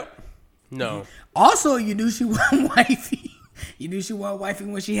 Yeah. No. Also, you knew she wasn't wifey. You knew she wasn't wifey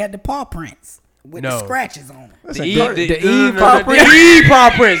when she had the paw prints. with the scratches on them. Listen, the Eve paw print. The Eve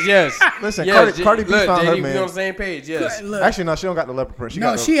paw prints, yes. Listen, yes, Cardi B found her JD, man. we on the same page, yes. Look, Actually, no, she don't got the leopard print.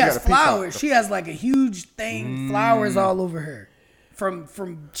 she has flowers. She has like a huge thing, flowers all over her,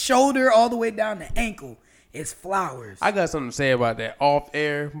 from shoulder all the way down to ankle. It's flowers. I got something to say about that off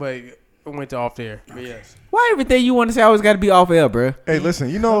air, but it went to off air. But yes. Why everything you want to say always got to be off air, bro? Hey, listen,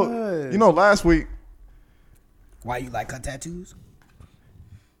 you know, last week. Why you like her tattoos?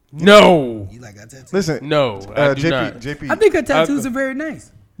 No. You like her tattoos? Listen, no. I do not. JP. I think her tattoos are very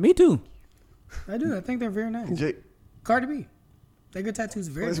nice. Me too. I do. I think they're very nice. Cardi B. I think her tattoos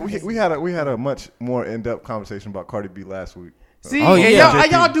are very nice. We had a much more in-depth conversation about Cardi B last week. See,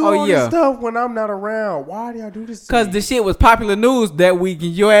 y'all do all this stuff when I'm not around. Why do y'all do this? Because the shit was popular news that week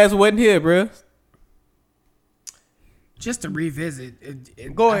and your ass wasn't here, bro. Just to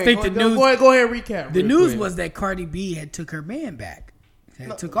revisit, go ahead. Go ahead and recap. The news was that Cardi B had took her man back.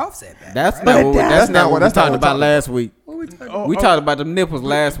 Took Offset back. That's right? that's not what we talked about last week. We talked about them nipples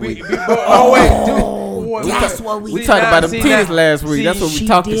last week. That's what we talked about them titties last week. That's what we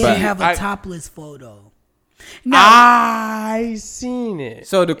talked about. She did have a topless photo. No. I seen it.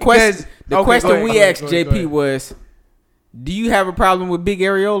 So the question we asked JP was, do you have a problem with big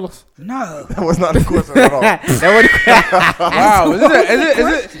areolas? No. That was not the question at all. Wow.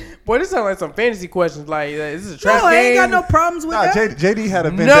 Is it? Boy, this sounds like some fantasy questions. Like, is this a trap game? I ain't got no problems with that. JD had a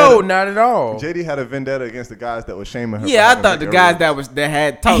vendetta. No, not at all. JD had a vendetta against the guys that was shaming her. Yeah, I thought the guys that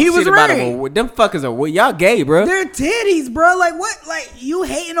had talked shit about her. Them fuckers are y'all gay, bro. They're titties, bro. Like what? Like you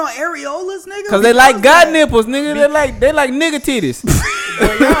hating on areolas, nigga? Because they like God nipples, nigga. They like nigga titties.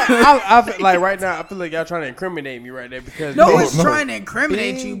 Well, I feel like right now, I feel like y'all trying to incriminate me right there because no one's trying to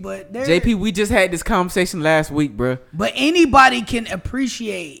incriminate you, but JP, we just had this conversation last week, bro. But anybody can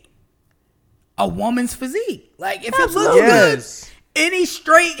appreciate a woman's physique. Like if it looks good, any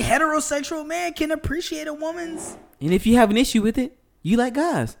straight heterosexual man can appreciate a woman's. And if you have an issue with it, you like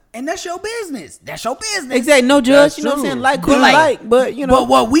guys. And that's your business. That's your business. Exactly. No judge. You know what I'm saying? Like, cool, but you know. But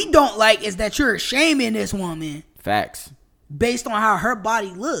what we don't like is that you're shaming this woman. Facts. Based on how her body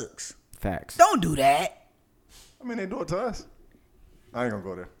looks. Facts. Don't do that. I mean, they do it to us. I ain't gonna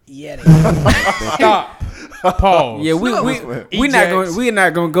go there. Yeah, they Stop. Pause. Yeah, we're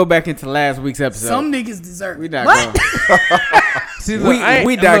not gonna go back into last week's episode. Some niggas deserve. We not going. See, look,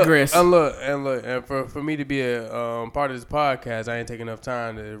 we digress. And for me to be a part of this podcast, I ain't taking enough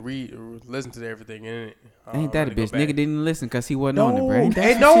time to listen to everything in it. Ain't that a bitch? Nigga didn't listen because he wasn't on it, bro. Ain't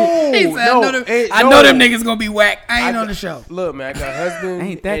that I know them niggas gonna be whack. I ain't on the show. Look, man, I got a husband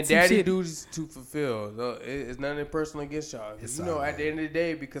ain't that and daddy shit? duties to fulfill. It's nothing personal against y'all. You know, at the end of the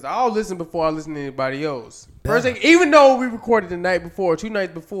day, because I'll listen before I listen to anybody else. First thing, even though we recorded the night before, 2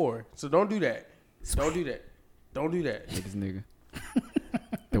 nights before, so don't do that. Don't do that. Don't do that. This nigga.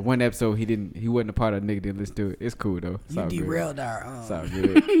 The one episode he wasn't a part of. Nigga didn't listen to it. It's cool though. You derailed our. It's all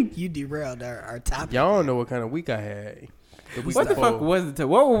good. You derailed our topic. Y'all don't know what kind of week I had. What the fuck was it?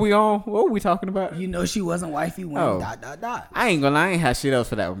 What were we on? What were we talking about? You know she wasn't wifey when ... I ain't gonna lie. I ain't have shit else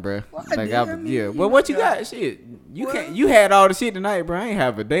for that one, bro. Well, Well, what you got? Shit. You had all the shit tonight, bro. I ain't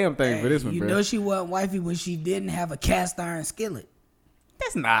have a damn thing for this one, bro. You know she wasn't wifey when she didn't have a cast iron skillet.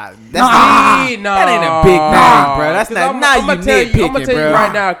 That ain't a big thing, bro. That's not. Now you nitpicking, I'm gonna tell you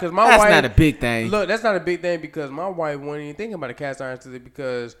right now because my wife. That's not a big thing. Look, that's not a big thing because my wife wasn't even thinking about a cast iron skillet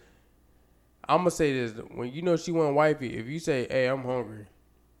because I'm gonna say this: when you know she wasn't wifey, if you say, "Hey, I'm hungry,"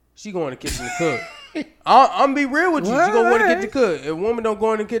 she go in the kitchen to cook. I'm gonna be real with you. She gonna want to get to cook. If a woman don't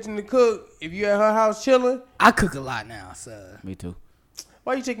go in the kitchen to cook, if you at her house chilling, I cook a lot now, so. Me too.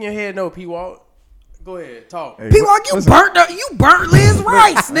 Why you shaking your head? No, P-Walk. Go ahead, talk. Hey, P-Walk, you burnt Liz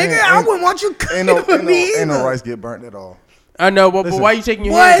Rice, nigga. I wouldn't want you cooking for me. Ain't no rice get burnt at all. I know, but why you shaking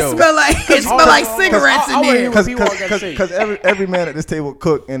your head though? It smell like cigarettes in there. Because every man at this table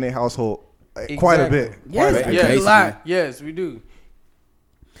cook in their household quite a bit. Yes, we do.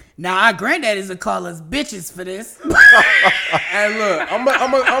 Now our granddaddies will call us bitches for this. And look,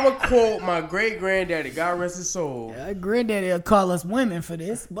 I'm a quote my great granddaddy, God rest his soul. Yeah, granddaddy will call us women for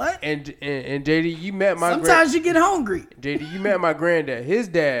this, but and JD, you met my. Sometimes you get hungry. JD, you met my granddad. His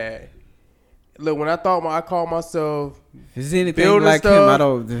dad. Look, when I called myself. Is anything like stuff, him? I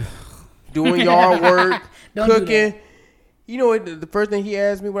don't. Doing yard work, cooking. You know what? The first thing he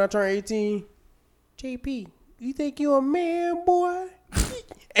asked me when I turned 18, JP, you think you a man, boy?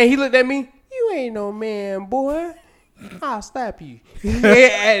 And he looked at me. You ain't no man, boy. I'll slap you.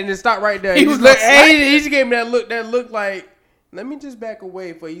 And it stopped right there. He just gave me that look. That looked like, let me just back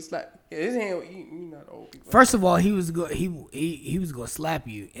away before he slap. His hand. You not old people. First of all, he was going to slap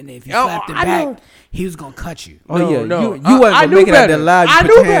you, and if you slapped him back, he was gonna cut you. Oh no. You wasn't gonna make it out there live. You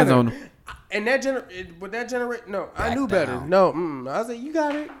put your hands on him. And that generation, no, I knew Back better. down. No, I was like, you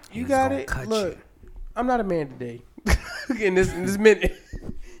got it. You got it. Look, I'm not a man today. in this minute,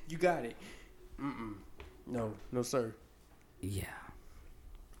 you got it. No, sir. Yeah.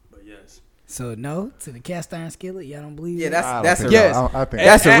 But yes. So no to the cast iron skillet. Y'all don't believe? Yeah, that? that's a yes. I think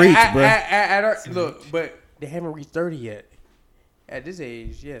that's a reach, bro. Look, but they haven't reached 30 yet. At this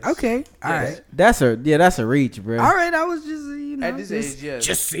age, yes. Okay. All right. That's a reach, bro. All right. I was just at this age, yes.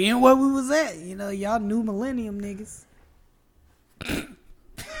 Just seeing where we was at. Y'all new millennium niggas.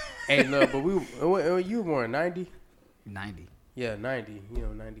 Hey, no, but you were born 90? 90. Yeah, 90.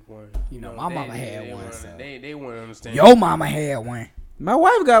 91. My mama had one. So. They want to understand. Your mama had one. My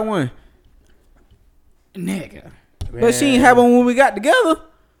wife got one. Nigga. Man. But she ain't have one when we got together.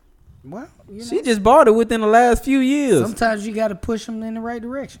 Well, she just bought it within the last few years. Sometimes you got to push them in the right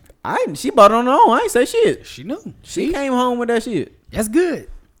direction. She bought it on her own. I ain't say shit. She knew. She came home with that shit. That's good.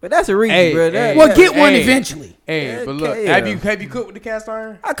 But that's a reach, bro. Get one eventually. Hey, but look, have you cooked with the cast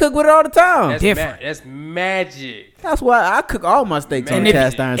iron? I cook with it all the time. That's different. That's magic. That's why I cook all my steaks on the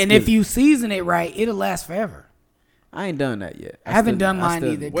cast iron. And if you season it right, it'll last forever. I ain't done that yet. I haven't done mine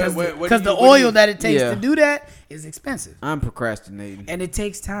either because the what oil that it takes to do that is expensive. I'm procrastinating. And it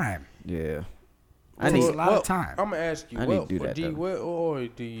takes time. Yeah. It takes a lot of time. I'm going to ask you, what oil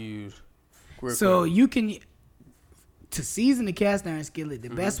do you use? So you can, to season the cast iron skillet, the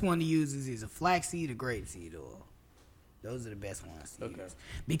best one to use is either flaxseed or grapeseed oil. Those are the best ones to use.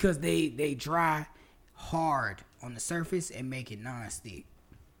 Because they dry hard on the surface and make it non-stick.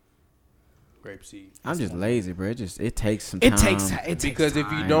 Grapeseed. I'm just lazy, bro. It takes some time. It takes because time.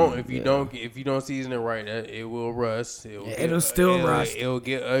 if you don't season it right, it will rust. It'll still rust. It'll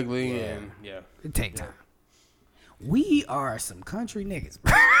get ugly and it takes time. We are some country niggas,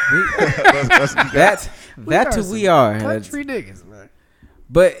 bro. That's who we are. Country niggas, man.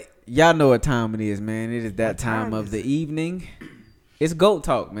 But y'all know what time it is, man. It is that time of the evening. It's GOAT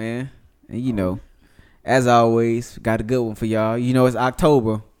Talk, man. And as always, got a good one for y'all. It's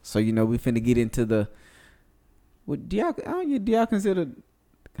October. So, we finna get into the... Do y'all consider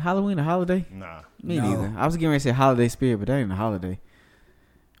Halloween a holiday? Nah. Me neither. I was getting ready to say holiday spirit, but that ain't a holiday.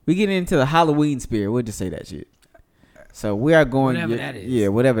 We get into the Halloween spirit. We'll just say that shit. So, we are going... Whatever that is. Yeah,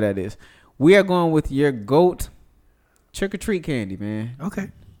 whatever that is. We are going with your GOAT trick-or-treat candy, man. Okay.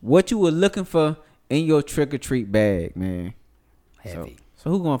 What you were looking for in your trick-or-treat bag, man. Heavy.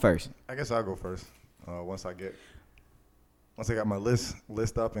 So who going first? I guess I'll go first. Once I got my list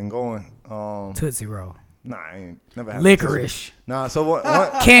up and going. Tootsie Roll. Nah, I ain't never had licorice. Nah, so what?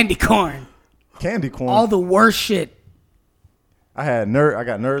 Candy corn. Candy corn. All the worst shit. I got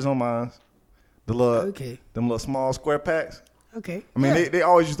nerds on mine. Them little small square packs. Okay. I mean, they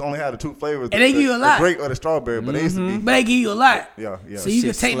always used to only have the two flavors. And they give you a lot. The grape or the strawberry, but they used to be. But they give you a lot. Yeah. So you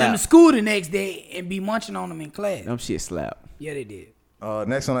can take them to school the next day and be munching on them in class. Them shit slap. Yeah, they did.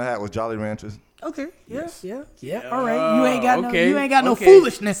 Next one I had was Jolly Ranchers. Okay. Yeah. All right. You ain't got no okay.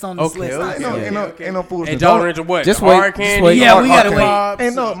 foolishness on this list. Ain't no foolishness. And Jolly Rancher what? Just hard wait. candy? Yeah, we gotta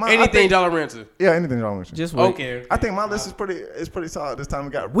wait. Anything Jolly Rancher. Yeah, anything Jolly Rancher. Just wait. Okay. I think my list is pretty solid this time.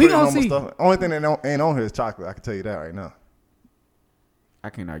 We got We pretty gonna normal see. stuff. Only thing that ain't on here is chocolate. I can tell you that right now. I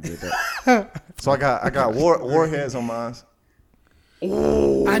can't argue with that. So I got Warheads on mine.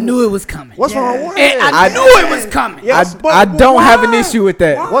 I knew it was coming. What's wrong with Warheads? I knew it was coming. Yes, I don't have an issue with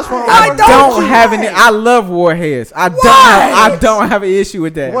that. What's wrong? I don't have any. I love Warheads. I don't have an issue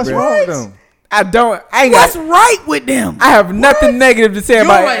with that. What's bro. wrong with them? I ain't What's got. right with them? I have nothing negative to say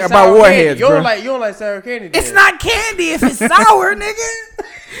about Warheads, You bro. don't like sour candy. Then. It's not candy if it's sour,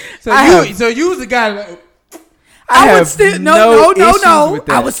 nigga. So you was the guy. Like, I would still no. With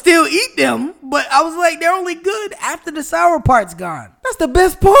that. I would still eat them, but I was like, they're only good after the sour part's gone. That's the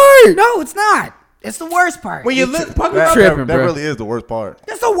best part. No, it's not. It's the worst part. when you look, That tripping, bro. really is the worst part.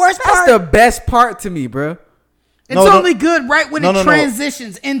 That's the worst part. That's the best part to me, bro. It's only good right when it No.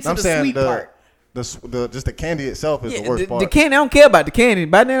 transitions into I'm the saying sweet part. Just the candy itself is the worst part. The candy, I don't care about the candy.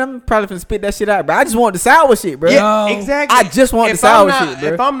 By then, I'm probably finna spit that shit out, bro. I just want the sour shit, bro. Yeah. Yeah, exactly. I just want the sour shit, bro.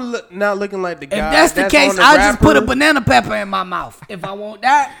 If I'm not looking like the guy, If that's the case, on the I'll just put a wrapper, banana pepper in my mouth. If I want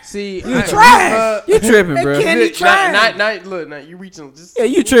that, See, you trash. You tripping, bro. candy trash. Look, you reaching. Just, Yeah,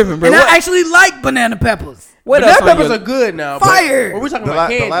 you tripping, bro. And What- I actually like banana peppers. What else banana on peppers your- are good now. Fire. But we're talking The about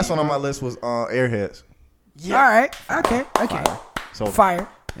candy. last one on my list was Airheads. All right. Okay. So Fire.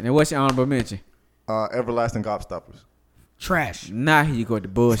 And then what's your honorable mention? Everlasting Gobstoppers. Trash. Now here you go with the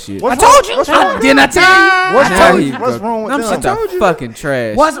bullshit. I told you. Didn't I tell you? What's wrong with them? them? Shit fucking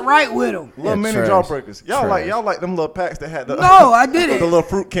trash. What's right with them? Little mini Jawbreakers. Y'all like them little packs that had the I did it. The little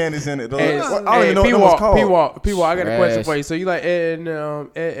fruit candies in it. Hey, I don't even know what that was called. P-Walk, I got a question for you. So you like Ed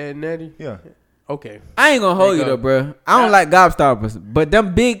and Nettie? Yeah. Okay. I ain't gonna hold you though, bro. I don't like Gobstoppers, but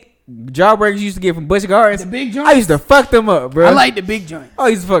them big Jawbreakers you used to get from Busch Gardens. The big joints? I used to fuck them up, bro. I like the big joint. I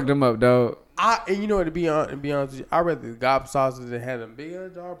used to fuck them up, dog. And you know what? To be honest with you, I rather the Gobstoppers than had them big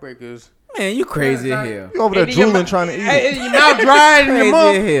Jawbreakers. Man, you crazy as hell. You over there drooling trying to eat it. Your mouth dry and your Crazy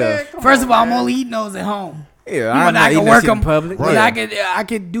mouth. as hell. First of all, I'm only eating those at home. Yeah, I'm not gonna work them in public. But I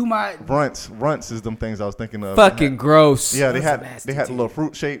could do my Runts is them things I was thinking of. Fucking gross. Yeah, they had the little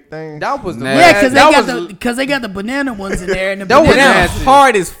fruit shaped thing. That was the because they got the banana ones in there and the That was banana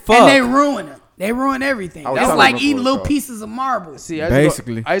hard as fuck. and they ruin them. They ruin everything. I was That's trying to like remember eating what little it's pieces of marble. See, I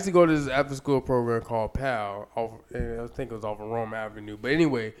used to go to this after school program called PAL. I think it was off of Rome Avenue. But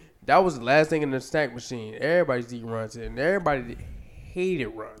anyway, that was the last thing in the snack machine. Everybody's eating runs, and everybody hated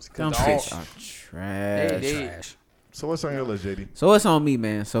runs. Them shits are trash. Trash. So what's on your list, JD? So it's on me,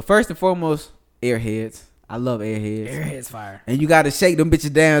 man. So first and foremost, Airheads. I love Airheads. Airheads fire. And you gotta shake them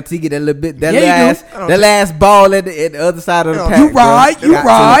bitches down till you get that little bit, Yeah, that last ball at the other side of the pack. You right, bro. you Got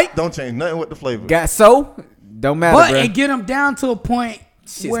right. Don't change nothing with the flavor. Don't matter, But bro. it get them down to a point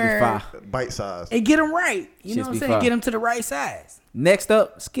Shits be where fire. Bite size. it get them right. You know Shits what I'm be saying? fire. Get them to the right size. Next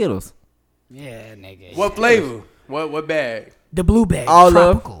up, Skittles. Yeah, nigga. What flavor? What bag? The blue bag. All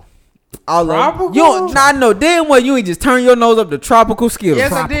tropical. All Tropical? of them. You nah, no, damn well you ain't just turn your nose up to tropical Skittles.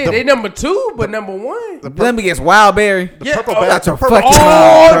 Yes, I did. They number 2, but number 1. Let me guess, Wild Berry. The purple bag. That's a purple fucking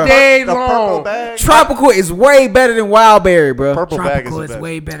all bro. day The purple long. bag. Tropical is way better than Wild Berry, bro. Purple bag Tropical is is the best.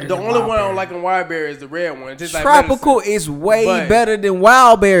 way better. The than only Wild one I don't Berry. like in Wild Berry is the red one. Just like Tropical medicine. is way But- better than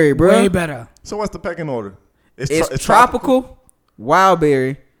Wild Berry, bro. Way better. So what's the pecking order? It's tropical, Wild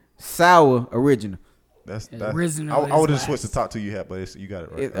Berry, sour, original. That's original I would have is switched the last. top 2 you had, but you got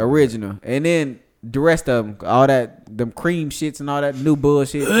it right. It's original, and then the rest of them, all that, them cream shits and all that new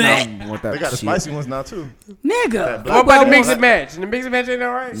bullshit. No, I don't want that They got the shit. spicy ones now too. Nigga. What about the mix and match? The mix and match ain't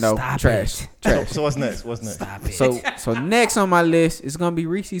alright? No, Stop trash, it. trash. So what's next? What's next? Stop it. So next on my list is gonna be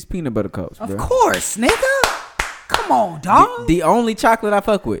Reese's peanut butter cups, bro. Of course, nigga. Come on, dog. The only chocolate I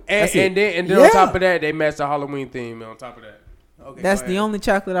fuck with. That's it. And then Yeah. on top of that, they match the Halloween theme on top of that. Okay, That's go the ahead. only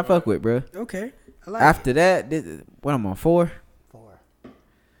chocolate I fuck with, bro. Okay. I like After that, what I'm on 4?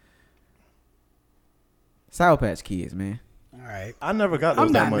 Sour Patch Kids, man. it. All right. I never got I'm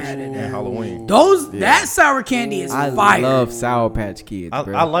those that not much mad at in that. Halloween. That sour candy is I fire. love Sour Patch Kids,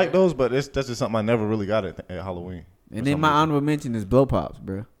 bro. I like those, but that's just something I never really got at Halloween. And then my honorable mention is Blow Pops,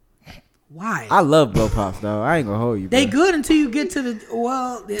 bro. Why? I love Blow Pops, though. I ain't gonna hold you, bro. They good until you get to the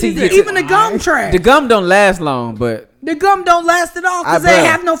you get to- even the gum trash. The gum don't last long, but The gum don't last at all because I they bet.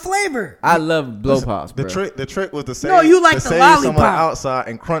 have no flavor. I love Blow Pops, bro. The trick was to save. No, you like to the save some of the lollipop. outside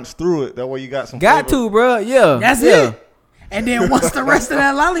and crunch through it. That way you got some. Got flavor. to, bro. Yeah. That's yeah. it. And then once the rest of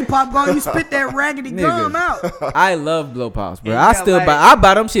that lollipop gone, you spit that raggedy gum Nigga. out. I love Blow Pops, bro. And I you got still like- I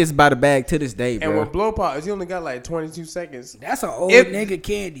buy them shits by the bag to this day, And bro. with blow pops, you only got like 22 seconds. That's an old If- nigga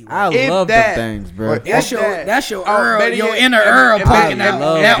candy. Bro. I If love that- them things, bro. Wait, That's your Earl, better your yet- inner and- Earl and poking better- out.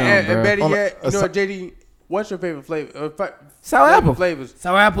 love That them, one. And bro. better On a- yet, you know what, JD? What's your favorite flavor? Sour flavor apple. flavors.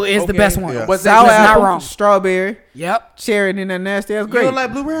 Sour apple is the Okay. best one. Yeah. What's Sour that? not apple, wrong. strawberry, Yep. cherry, and then that nasty ass You grape. don't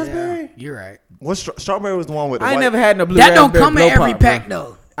like blue raspberry? Yeah, you're right. What strawberry was the one with the I ain't white? never had no blue That don't raspberry come in Blow every Pop, bro. pack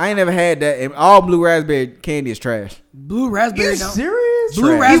though. I ain't never had that. And all blue raspberry candy is trash. Blue raspberry You don't. serious?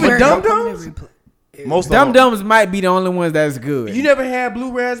 Blue Trash. raspberry Even don't come in Dum-Dums? every pla- Most of Dum them. Dums might be the only ones that's good. You never had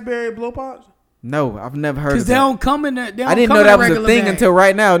blue raspberry blow pops? No, I've never heard Cause of they that. don't come in the. They don't I didn't come know in that a was a regular thing bag. until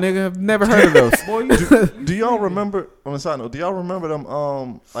right now, nigga. I've never heard of those. Boy, you Do y'all remember on the side note? Do y'all remember them?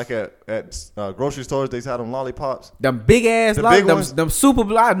 Like at grocery stores, they had them lollipops. Them big ass, The like, big them, ones? them super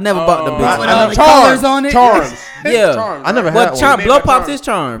blue. I never bought them big I- With ones. all the Charms. colors on it. Charms. Yeah. Charms, I never right? had But one. Charm Made Blow by Pops Charm. is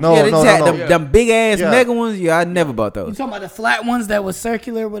Charm. No, yeah, they no, just no, had no. them, them big ass Yeah. mega ones. Yeah, I never bought You those. talking about the flat ones that was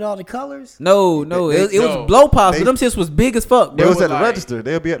circular with all the colors? No, it no. was Blow Pops. They- But them shits was big as fuck, They bro. was were at the like- register.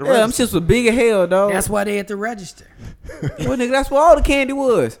 They'll be at the Yeah, them register. shits was big as hell, dog. That's why they at the register. Well, nigga, that's where all the candy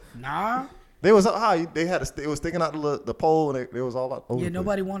was. Nah. They was up high. They had it was sticking out the pole, and they was all out. Yeah,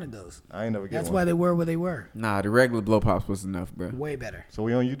 nobody wanted those. I ain't never get That's one. why they were where they were. Nah, the regular Blow Pops was enough, bro. Way better. So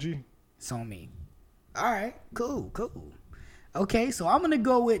we on UG. It's on me. All right. Cool. Okay, so I'm gonna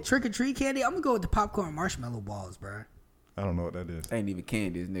go with trick or treat candy. I'm gonna go with the popcorn marshmallow balls, bro. I don't know what that is. Ain't even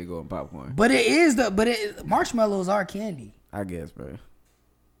candy, this nigga on popcorn. But it is marshmallows are candy. I guess, bro.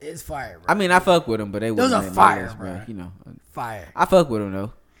 It's fire, bro. I mean, I fuck with them, but they Those wasn't are in my fire, list, bro. You know, Fire. I fuck with them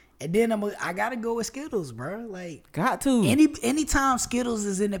though. And then I gotta go with Skittles, bro. Like, got to. Anytime Skittles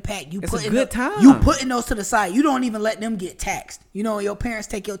is in the pack, it's a good time. You putting those to the side. You don't even let them get taxed. You know, your parents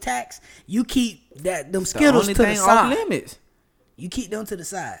take your tax. You keep them Skittles to the side. Off limits. You keep them to the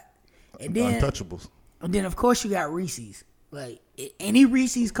side. And then Untouchables. And then of course you got Reese's. Like any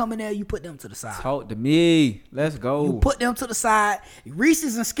Reese's coming there, you put them to the side. Talk to me. Let's go. You put them to the side.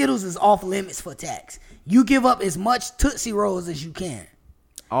 Reese's and Skittles is off limits for tax. You give up as much Tootsie Rolls as you can.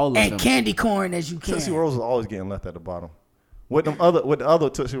 All of and them. candy corn as you can. Tootsie Rolls is always getting left at the bottom. With the other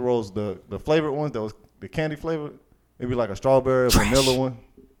Tootsie Rolls, the flavored ones that was the candy flavored, maybe like a strawberry or vanilla one.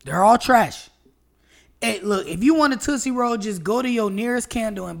 They're all trash. Hey, look, if you want a Tootsie Roll, just go to your nearest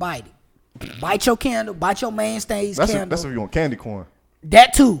candle and bite it. Bite your candle, bite your mainstays candle. That's if you want candy corn.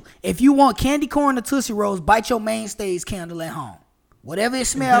 That too. If you want candy corn or Tootsie Rolls, bite your mainstays candle at home. Whatever it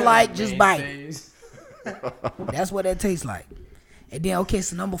smell like, just bite it. That's what that tastes like. And then okay,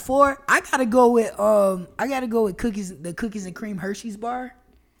 so number 4, I gotta go with cookies, the cookies and cream Hershey's bar.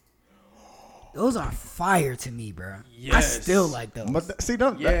 Those are fire to me, bro. Yes. I still like those. But that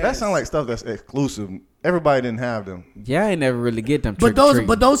sounds like stuff that's exclusive. Everybody didn't have them. Yeah, I ain't never really get them. But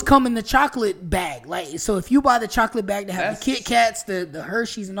those come in the chocolate bag. Like, so if you buy the chocolate bag to have the Kit Kats, the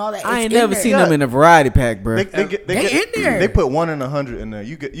Hershey's, and all that, I ain't never seen them in a variety pack, bro. They in there. They put 1 in 100 in there.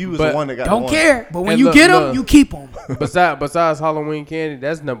 You was the one that got. Don't care. But when you get them, you keep them. Besides Halloween candy,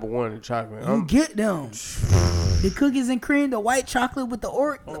 that's number 1 in chocolate. You get them. The cookies and cream, the white chocolate with the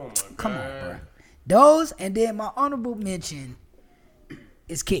Come on, bro. Those, and then my honorable mention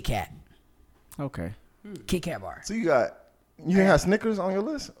is Kit Kat. Okay. Kit Kat bar. So you didn't have Snickers on your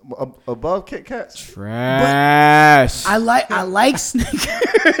list above Kit Kats? Trash. I like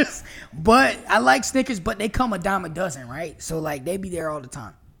Snickers, but they come a dime a dozen, right? So like they be there all the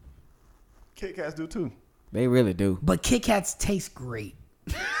time. Kit Kats do too. They really do. But Kit Kats taste great.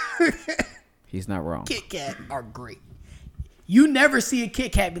 He's not wrong. Kit Kat are great. You never see a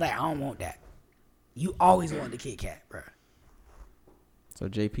Kit Kat be like, I don't want that. You always want the Kit Kat, bro. So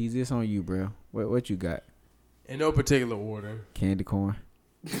JP's this on you, bro. What you got? In no particular order. Candy corn.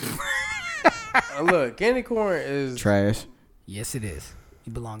 Look, candy corn is trash. Yes, it is.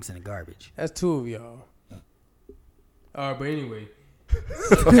 It belongs in the garbage. That's 2 of y'all. All right, but anyway.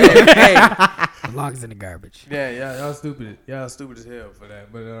 hey. Belongs in the garbage. Yeah, y'all stupid. Y'all stupid as hell for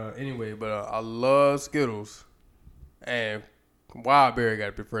that. But anyway, I love Skittles. And Wildberry got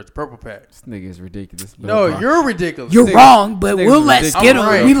to be first. Purple pack. This nigga is ridiculous. No, you're ridiculous. You're wrong, but we'll let Skittles.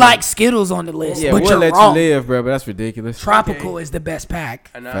 Right. We like Skittles on the list. Yeah, but we'll let wrong. you live, bro. But that's ridiculous. Tropical is the best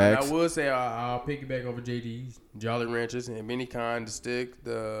pack. And I will say I'll pick it back over JD's, Jolly Ranchers, and any kind, the stick,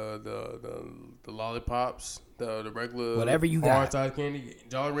 the lollipops, the regular whatever you hard got. size candy,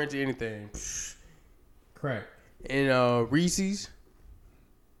 Jolly Rancher, anything. Crack. And Reese's.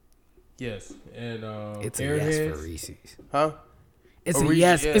 Yes. And it's a yes for Reese's. Huh? It's a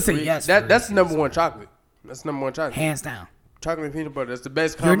yes. It's a yes. That's the number 1 chocolate. That's number 1 chocolate. Hands down. Chocolate and peanut butter. That's the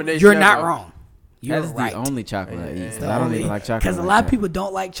best combination. You're not wrong. That's right. the only chocolate I eat. I don't even like chocolate. Because a lot of people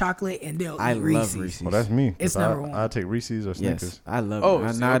don't like chocolate and they'll eat Reese's. Love Reese's. Well, that's me. It's number 1. I take Reese's or Snickers. Yes, I love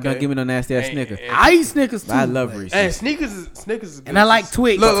it. Don't give me no nasty ass Snickers. I eat Snickers too. I love Reese's. And Snickers is good. And I like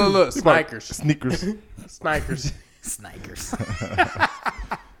Twix. Look. Snickers. Snickers. Snickers.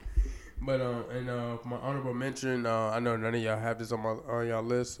 But for my honorable mention, I know none of y'all have this on y'all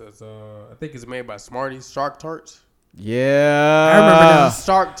list. It's, I think it's made by Smarties, Shark Tarts. Yeah, I remember those.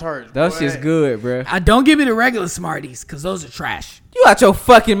 Shark Tarts. Those shit's good, bro. Don't give me the regular Smarties because those are trash. You out your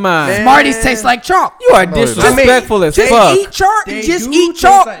fucking mind. Man. Smarties taste like chalk. You are disrespectful as fuck. Eat chalk. Just eat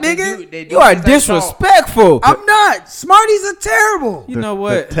chalk, nigga. You are disrespectful. I'm not. Smarties are terrible. You know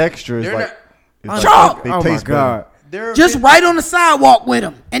what? The texture is like chalk. They oh taste my god. Just right on the sidewalk with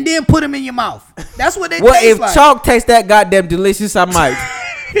them and then put them in your mouth. That's what they taste like. Well, if chalk tastes that goddamn delicious, I might.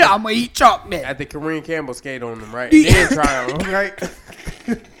 Yeah, I'm gonna eat chalk then. At the Korean Campbell skate on them, right? Then try them, right?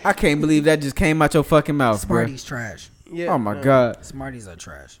 I can't believe that just came out your fucking mouth, Smarties trash. Yeah. Oh my god. Smarties are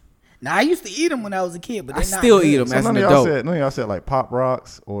trash. Now I used to eat them when I was a kid, but I still eat them so as an adult. None of y'all said like Pop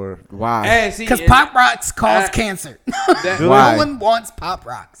Rocks or why? Because Pop Rocks cause cancer. Why? No one wants Pop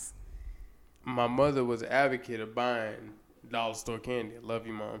Rocks. My mother was an advocate of buying dollar store candy. I love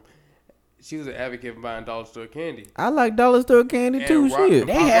you, Mom. She was an advocate of buying dollar store candy. I like dollar store candy too. Shit.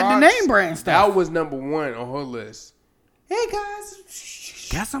 They had the name brand stuff. That was number 1 on her list. Hey guys,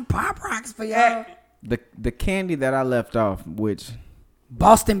 got some Pop Rocks for y'all. The candy that I left off, which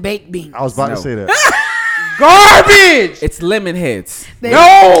Boston baked beans. I was about to say that. Garbage. It's lemon heads.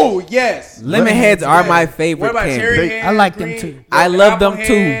 No. Yes. Lemon heads are my favorite What about candy. cherry heads? I like them too. I love them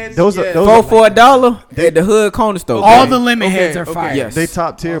too. Those are- yes. those Four for $1 at the Hood Corner Store. All Okay. the lemon Okay, heads are okay. fire. Yes. They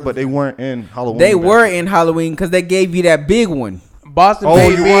top tier, but they weren't in Halloween. They back were then. in Halloween because they gave you that big one. Boston Oh,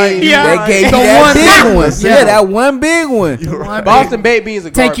 baked you beans. right. Yeah. They gave you The that one big big one. one. Yeah, Yeah. that one big one. One Boston baked beans are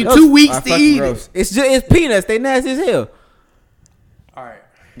Take you garbage. 2 weeks Are to fucking eat gross. it. It's peanuts. They nasty as hell. All right.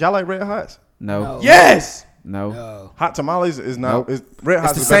 Y'all like Red Hots? No. Yes. No. No. Hot tamales is not. Nope. Is Red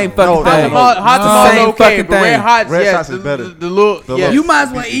Hots the is same better. fucking No, thing. no, no. Hot tamales Same okay, fucking but Red thing. Hots, Red yes, Hots is better. The look, The yes. look. You might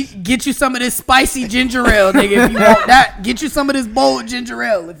as well get you some of this spicy ginger ale, nigga. If you want that, get you some of this bold ginger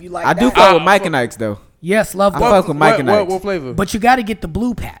ale if you like I that. do fuck with Mike and Ike's though. Yes, love I that. fuck with Mike and Ike's. What flavor? But you got to get the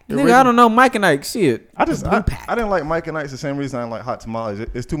blue pack. Nigga, I don't know Mike and Ike shit. I pack. didn't like Mike and Ike's the same reason I didn't like hot tamales.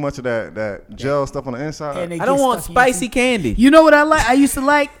 It's too much of that gel stuff on the inside. And it I don't gets want stuck in spicy your teeth. candy. You know what I like? I used to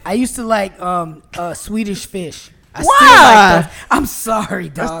like Swedish fish. I Why? still like those. I'm sorry,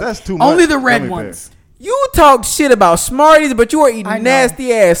 dog. That's too much Only the red gummy bear. ones. You talk shit about Smarties, but you are I eating know.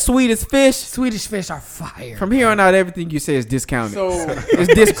 nasty ass Swedish fish. Swedish fish are fire. From here on out, everything you say is discounted. So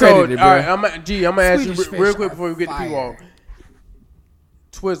it's discredited, all right, bro. I'm gonna ask you Swedish real fish quick are before we get to people fire. off.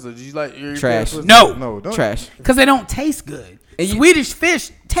 Twizzler, do you like your Trash. Twizzler? No. No, don't. Trash. Because they don't taste good. And you- Swedish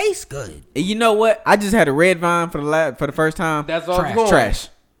fish taste good. And you know what? I just had a red vine for the first time. That's all Trash. it's going. trash.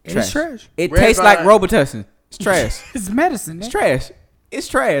 It's trash. It Red tastes like Vine- Robitussin. It's trash. It's medicine. It's nigga. trash. It's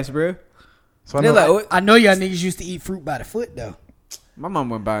trash, bro. So I They're know, like, what? I know y'all niggas used to eat fruit by the foot though. My mom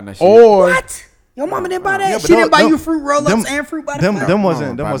wasn't buying that shit. Or What? Your mama didn't buy that. Yeah, but She didn't buy them- you fruit roll-ups them- and fruit by the them foot. them No,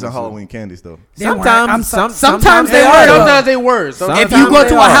 wasn't no, Halloween candies though. They weren't. Sometimes sometimes they they are. are, though. sometimes they were. Sometimes If you go they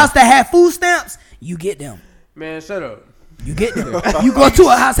to a are. house that had food stamps, you get them. man, shut up. You get them. You go to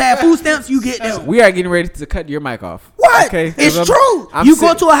a house that had food stamps, you get them. We are getting ready to cut your mic off. What? Okay, 'cause It's I'm- true. I'm You sick,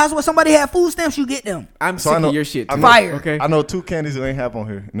 go to a house where somebody had food stamps, you get them. I'm So sick I know of your shit. I Too. know- Fire. Okay. I know two candies that ain't have on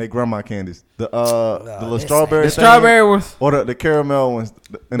here, and they grandma candies. The little this strawberry, The thing, strawberry ones. or the caramel ones.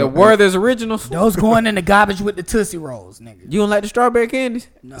 The Werther's originals. Those going in the garbage with the Tootsie Rolls, nigga. You don't like the strawberry candies?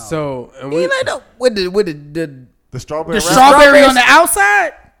 No. So and You we, like the with the the strawberry. The wrap. strawberry on the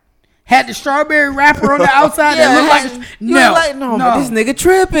outside had the strawberry wrapper on the outside that looked like you no, like no, but this nigga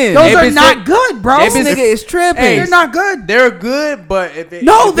tripping. Those They are been not sick- good, bro. This nigga is tripping. Hey, They're not good. they're good, but if it,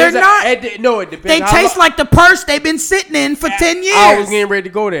 No, it they're depends- not. it depends. They how taste long- like the purse they've been sitting in for 10 years. I was getting ready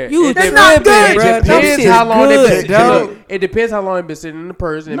to go there. You It they're depends- not good, bro. It Them depends shit how long good, they've been. dog. Look, it depends how long they've been sitting in the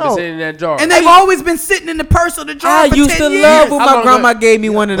purse and No. been sitting in that jar. And they've always been sitting in the purse or the jar I for used 10 to years. love when How my long grandma that- gave me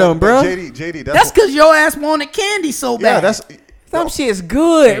one of them, bro. JD, That's because your ass wanted candy so bad. yeah. That's Some shit's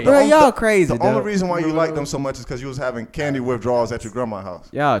good, bro. Y'all crazy, The only dog. reason why you like them so much is because you was having candy withdrawals at your grandma's house.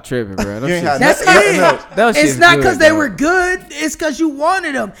 Y'all tripping, bro. Them You ain't shits- had That's nothing it. else. Those It's shit's not good, because they dog. were good. It's because you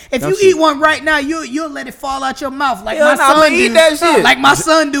wanted them. If Them you shit- eat one right now, you'll let it fall out your mouth like Yeah, my nah, I'ma son eat do. that shit. Like my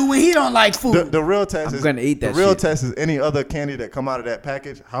son do when he don't like food. The real test I'm is gonna eat that The real shit. test is any other candy that come out of that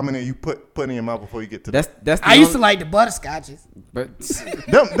package. How many you put in your mouth before you get to That's the I used to only- like the butterscotches. But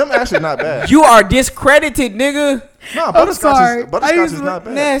them actually not bad. you are discredited, nigga. No, I'm sorry. butterscotch I used is to- not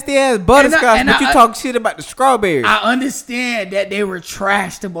bad. Nasty ass butterscotch, and but you I- talk shit about the strawberry. I understand that they were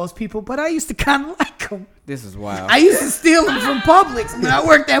trash to most people, but I used to kind of like them. This is wild. I used to steal them from Publix. When I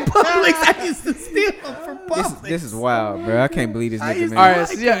worked at Publix, I used to steal them from Publix. This is wild, bro. I can't believe this I nigga, used man. to- All right,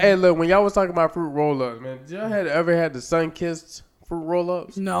 so yeah, hey, look, when y'all was talking about fruit roll-ups, man, did y'all ever had the sun-kissed fruit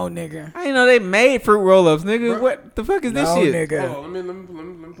roll-ups? No, nigga. I didn't know they made fruit roll-ups, nigga. What the fuck is this No, shit? nigga. Hold on, let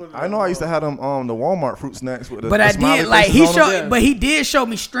me put it. I know I used to have them the Walmart fruit snacks with the But the I smiley did like faces he on them. showed, Yeah. but he did show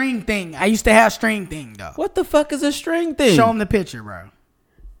me string thing. I used to have string thing though. What the fuck is a string thing? Show him the picture, bro.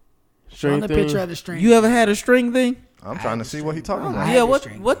 Show him the String picture thing? of the string. You ever had a string thing? I'm trying to see what he talking I about. had Yeah. the What?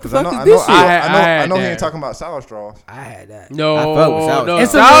 string What the 'Cause I fuck know, is I know, this shit? I know he that. ain't talking about sour straws. I had that. No, I fuck with sour no,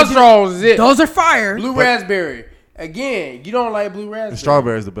 It's a sour legit- straws is it. Those are fire. Blue raspberry. Again, you don't like blue raspberry. The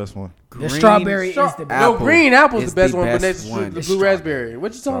strawberry is the best one. The strawberry is the best. apple No, green apple's is the best the one, but best next to one. the It's blue raspberry.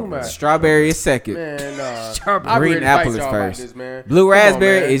 What you talking about? Strawberry is second. Man, Strawberry. I'm Green ready to apple fight is y'all about first. this, man. Blue Come on,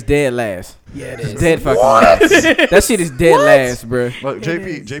 raspberry man. is dead last. Yeah, it It's is. dead fucking last. That shit is dead last, bro. Look,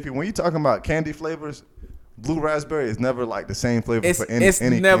 JP, when you talking about candy flavors, blue raspberry is never like the same flavor It's- for any it's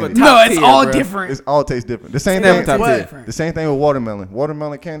never candy. top No, it's tier, all bro. different. It's all tastes different. The same never thing. top tier. The same thing with watermelon.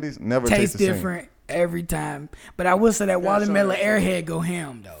 Watermelon candies never Tastes taste the different every time. But I will say that watermelon airhead go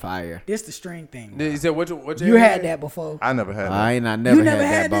ham though. Fire. This the string thing. He said, what You had that before. same. I never had that. I never You never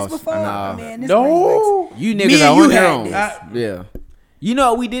had had that, this boss. before? Nah. Man, this No. You Me niggas and are you on your had own. this. Yeah. You know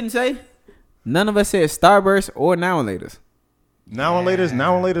what we didn't say? None of us said Starburst or Now and Laters. Now and later's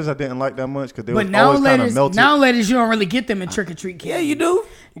I didn't like that much because they But was always kind of melted. now and later's you don't really get them in trick or treat candy. Yeah, you do.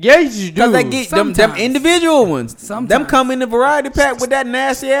 Yeah, you do. Cause they get them individual ones. Sometimes. Them come in the variety pack with that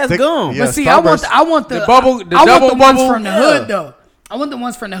nasty ass gum. Yeah, But see, Starburst. I want the bubble, the I double want the ones bubble. from the hood though. I want the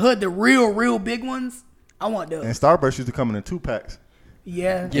ones from the hood, the real big ones. I want those. And Starburst used to come in 2-packs.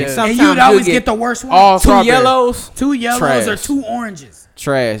 Yeah. Yeah. And Sometimes you'd always you'll get the worst one. all Two strawberry. yellows, Two yellows Trash. or two oranges.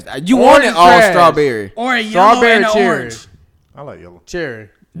 trash. You Orange want it all trash. strawberry. Or a yellow Strawberry and an cherry. orange. I like yellow. Cherry.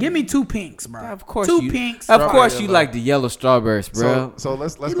 Give me two pinks, bro. Of course, two you, pinks. Of course, Strawberry you yellow. like the yellow strawberries, bro. So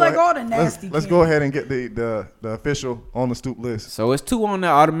let's You go like ahead, all the nasty let's candy. go ahead and get the official on the stoop list. So it's two on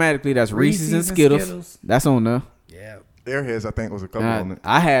there automatically. That's Reese's and Skittles. That's on there. Yeah. Airheads, I think, was a couple on it.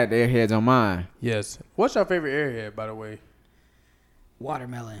 I had Airheads on mine. Yes. What's your favorite airhead, by the way?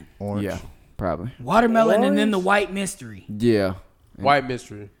 Watermelon. Orange. Yeah, probably. Watermelon and then Orange? the white mystery. Yeah, White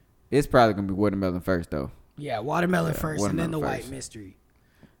mystery. it's probably gonna be watermelon first though. Yeah, watermelon first and then the watermelon white first. mystery.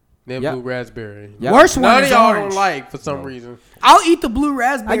 Then Yep. blue raspberry. Yep. Worst one None of is y'all orange. don't like for some reason. I'll eat the blue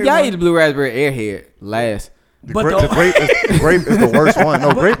raspberry. I one. eat the blue raspberry Airhead last. The But grape is the worst one.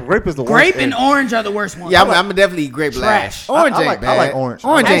 No, grape is the worst. Grape and orange are the worst ones. Yeah, I'm gonna definitely eat grape Trash. last. Orange I ain't like- bad. I like orange.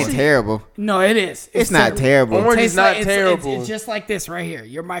 Orange I like ain't orange. terrible. No, it is. It's not terrible. Orange Tastes is not it's terrible. It's just like this right here.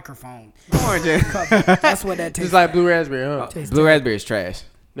 Your microphone. Orange ain't. That's what that tastes Just like blue raspberry, huh? tastes Blue like. raspberry is trash.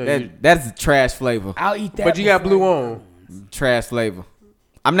 No, you- That's a trash flavor. I'll eat that. But you got before blue I- on. Trash flavor.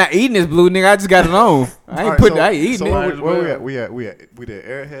 I'm not eating this blue nigga. I just got it on. I ain't Alright, I ain't eating so it. where we at? We did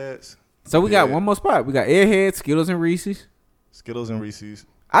Airheads, So we got Yeah. one more spot. We got Airheads, Skittles, and Reese's. Skittles, and Reese's.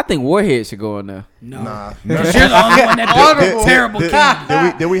 I think Warhead should go in there. No. Nah. Because you're the only one that picked terrible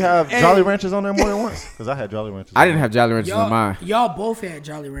candy. Did we have Jolly Ranchers on there more than once? Because I had Jolly Ranchers. I didn't have Jolly Ranchers on mine. Y'all both had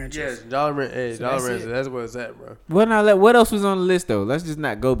Jolly Ranchers. Yes, Jolly Rancher. Hey, So Jolly that's Rancher. it. That's where it's at, bro. What else was on the list though? Let's just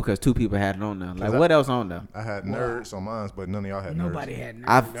not go because two people had it on there. Like what else on there? I had Nerds on mine, but none of y'all had Nobody Nerds. had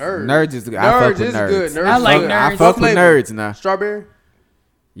none. Nerds is good. I fuck Nerds with is nerds. good. Nerds I is like good. nerds. I What fuck with flavor? nerds now. Strawberry?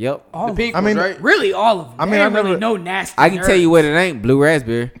 Yep. All The of pink I mean, ones, right? Really, all of them. I mean, There I ain't really never- no nasty. I can tell you nerds. what it ain't. Blue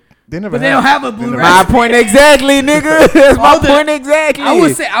raspberry. They never But they don't have a they blue never My raspberry. point exactly, nigga. That's my All the- point exactly.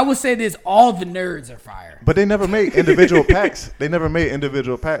 I would say this: all the nerds are fire. But they never made individual packs. They never made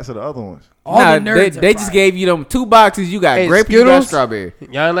individual packs of the other ones. All Nah, the nerds they are just fire. gave you them two boxes. You got Hey, grape, you got Skittles? strawberry.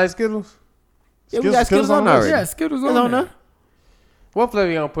 Y'all ain't like Skittles? Yeah, we got Skittles on there already. Yeah, Skittles It's on on there. there. What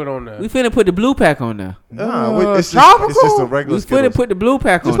flavor y'all put on there? We finna put the blue pack on there. Nah, it's just a We regular finna Skittles. put the blue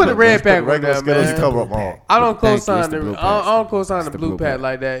pack Just on put the there. red Just put pack the on regular there, Skittles man. to cover up all. I don't Thank you, it's co-sign the the blue I pack. don't co-sign It's the the blue blue pack pack.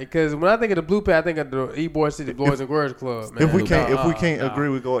 like that because when I think of the blue pack, I think of the E-Boy City Boys and Girls Club. Man. If we Nah, can't nah. agree,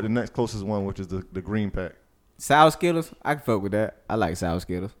 we go with the next closest one, which is the green pack. Sour Skittles, I can fuck with that. I like sour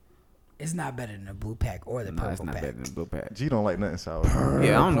Skittles. It's not better than the blue pack or the No, it's purple not pack. better than the blue pack. G don't like nothing sour.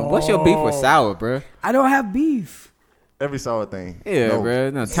 Yeah, I don't know. What's your beef with sour, bro? I don't have beef. Every sour thing. Yeah, No.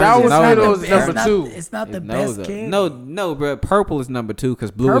 bro. No, Sour turn your nose Skittles up, is bro. number two. It's not the His nose best up. candy. No, bro. Purple is number 2 because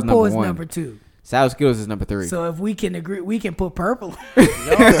blue is Purple number is 1. number 2. Sour Skittles is number 3. So if we can agree, we can put purple. Y'all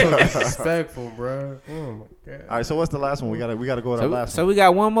so disrespectful, bro. Oh my god. All right, so what's the last one? We gotta go with our last So one. we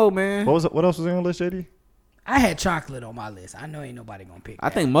got one more, man. What else was on the list, JD? I had chocolate on my list. I know ain't nobody gonna pick. I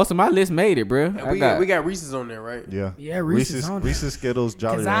that. think most of my list made it, bro. And we got Reese's on there, right? Yeah. Yeah, Reese's on there. Reese's Skittles,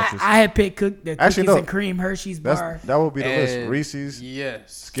 Jolly because Ranchers. I had picked the cookies Actually, no. and cream Hershey's bar. That would be the list. And Reese's,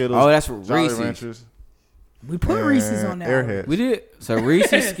 Yes. Skittles. Oh, that's Jolly Reese's. Ranchers, We put Reese's on there. Airheads. We did. So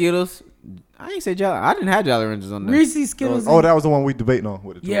Reese's, Skittles. I ain't say Jolly. I didn't have Jolly Ranchers on there. Reese's, Skittles. Oh, and, that was the one we debating on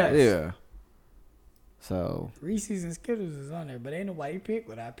with the two. Yeah. Yeah. So. Reese's and Skittles is on there, but ain't nobody pick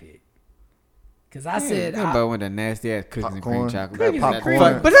what I picked. Cause I I said said, about with the nasty ass cookies and cream Popcorn. chocolate. Cookies and Popcorn.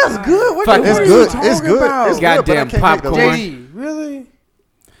 cream. But that's good. What Fuck, the it's what are good. you It's talking good. about? It's good, but I Goddamn can't make the popcorn. list. JD, really?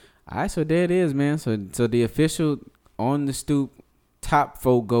 All right, so there it is, man. So the official On the Stoop top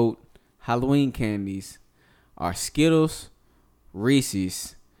 4 GOAT Halloween candies are Skittles,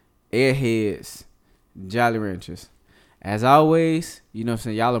 Reese's, Airheads, Jolly Ranchers. As always, you know what I'm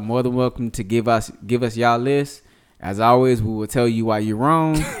saying, y'all are more than welcome to give us y'all list. As always, we will tell you why you're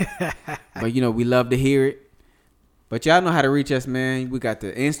wrong. But you know, we love to hear it. But y'all know how to reach us, man. We got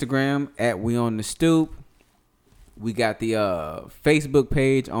the Instagram at We On The Stoop. We got the Facebook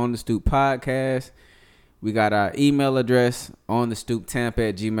page On The Stoop Podcast. We got our email address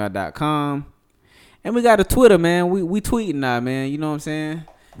onthestooptampa@gmail.com. And we got a Twitter, man. We tweeting now, man. You know what I'm saying?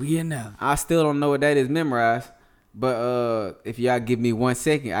 we in there. I still don't know what that is memorized. But if y'all give me 1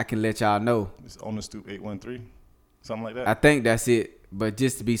 second, I can let y'all know. It's on the stoop 813, something like that. I think that's it. But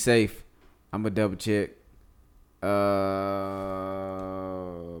just to be safe, I'm going to double check. A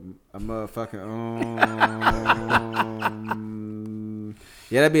motherfucking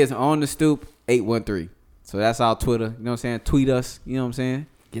yeah, that be On the Stoop 813. So that's our Twitter. You know what I'm saying? Tweet us. You know what I'm saying?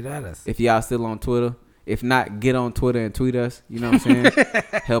 Get at us. If y'all still on Twitter. If not, get on Twitter and tweet us. You know what I'm saying?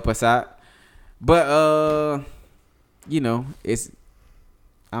 Help us out. But, you know, I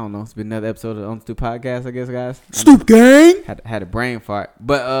don't know. It's been another episode of the Unstoop Podcast, I guess, guys. Stoop Gang. Had a brain fart.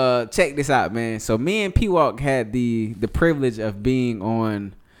 But check this out, man. So me and P-Walk had the privilege of being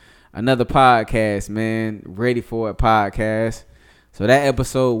on another podcast, man. Ready for It podcast. So that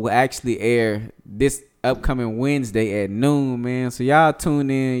episode will actually air this upcoming Wednesday at noon, man. So y'all tune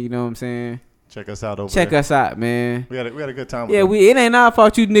in, you know what I'm saying? Check us out over Check there. us out, man. We had a good time. Yeah, it ain't our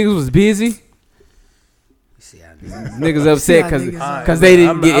fault you niggas was busy. Niggas upset because they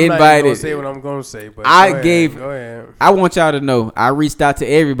didn't get invited. I'm not gonna say what I'm gonna say, but go ahead. I want y'all to know. I reached out to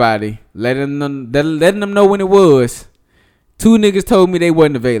everybody, letting them know when it was. 2 niggas told me they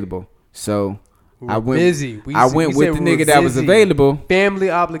wasn't available, so I went busy. I went with the nigga that was available. Family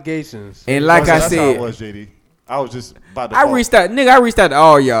obligations, and like I said, that's how it was, JD. I was just about to. I reached out to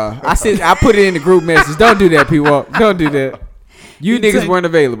all y'all. I put it in the group message. Don't do that, P-Walk. Don't do that. You niggas weren't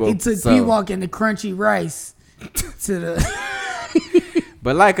available. He took P-Walk and the crunchy rice to the.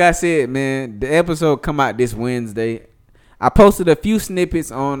 But like I said, man, the episode come out this Wednesday. I posted a few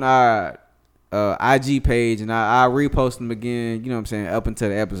snippets on our IG page, and I'll repost them again, you know what I'm saying, up until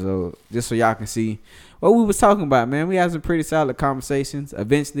the episode, just so y'all can see what we was talking about, man. We had some pretty solid conversations.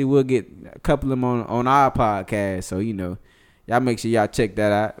 Eventually, we'll get a couple of them on our podcast, so, you know, y'all make sure y'all check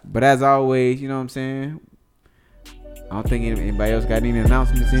that out. But as always, you know what I'm saying, I don't think anybody else got any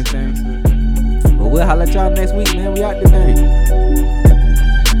announcements, anything. But we'll holler at y'all next week, man. We out this thing.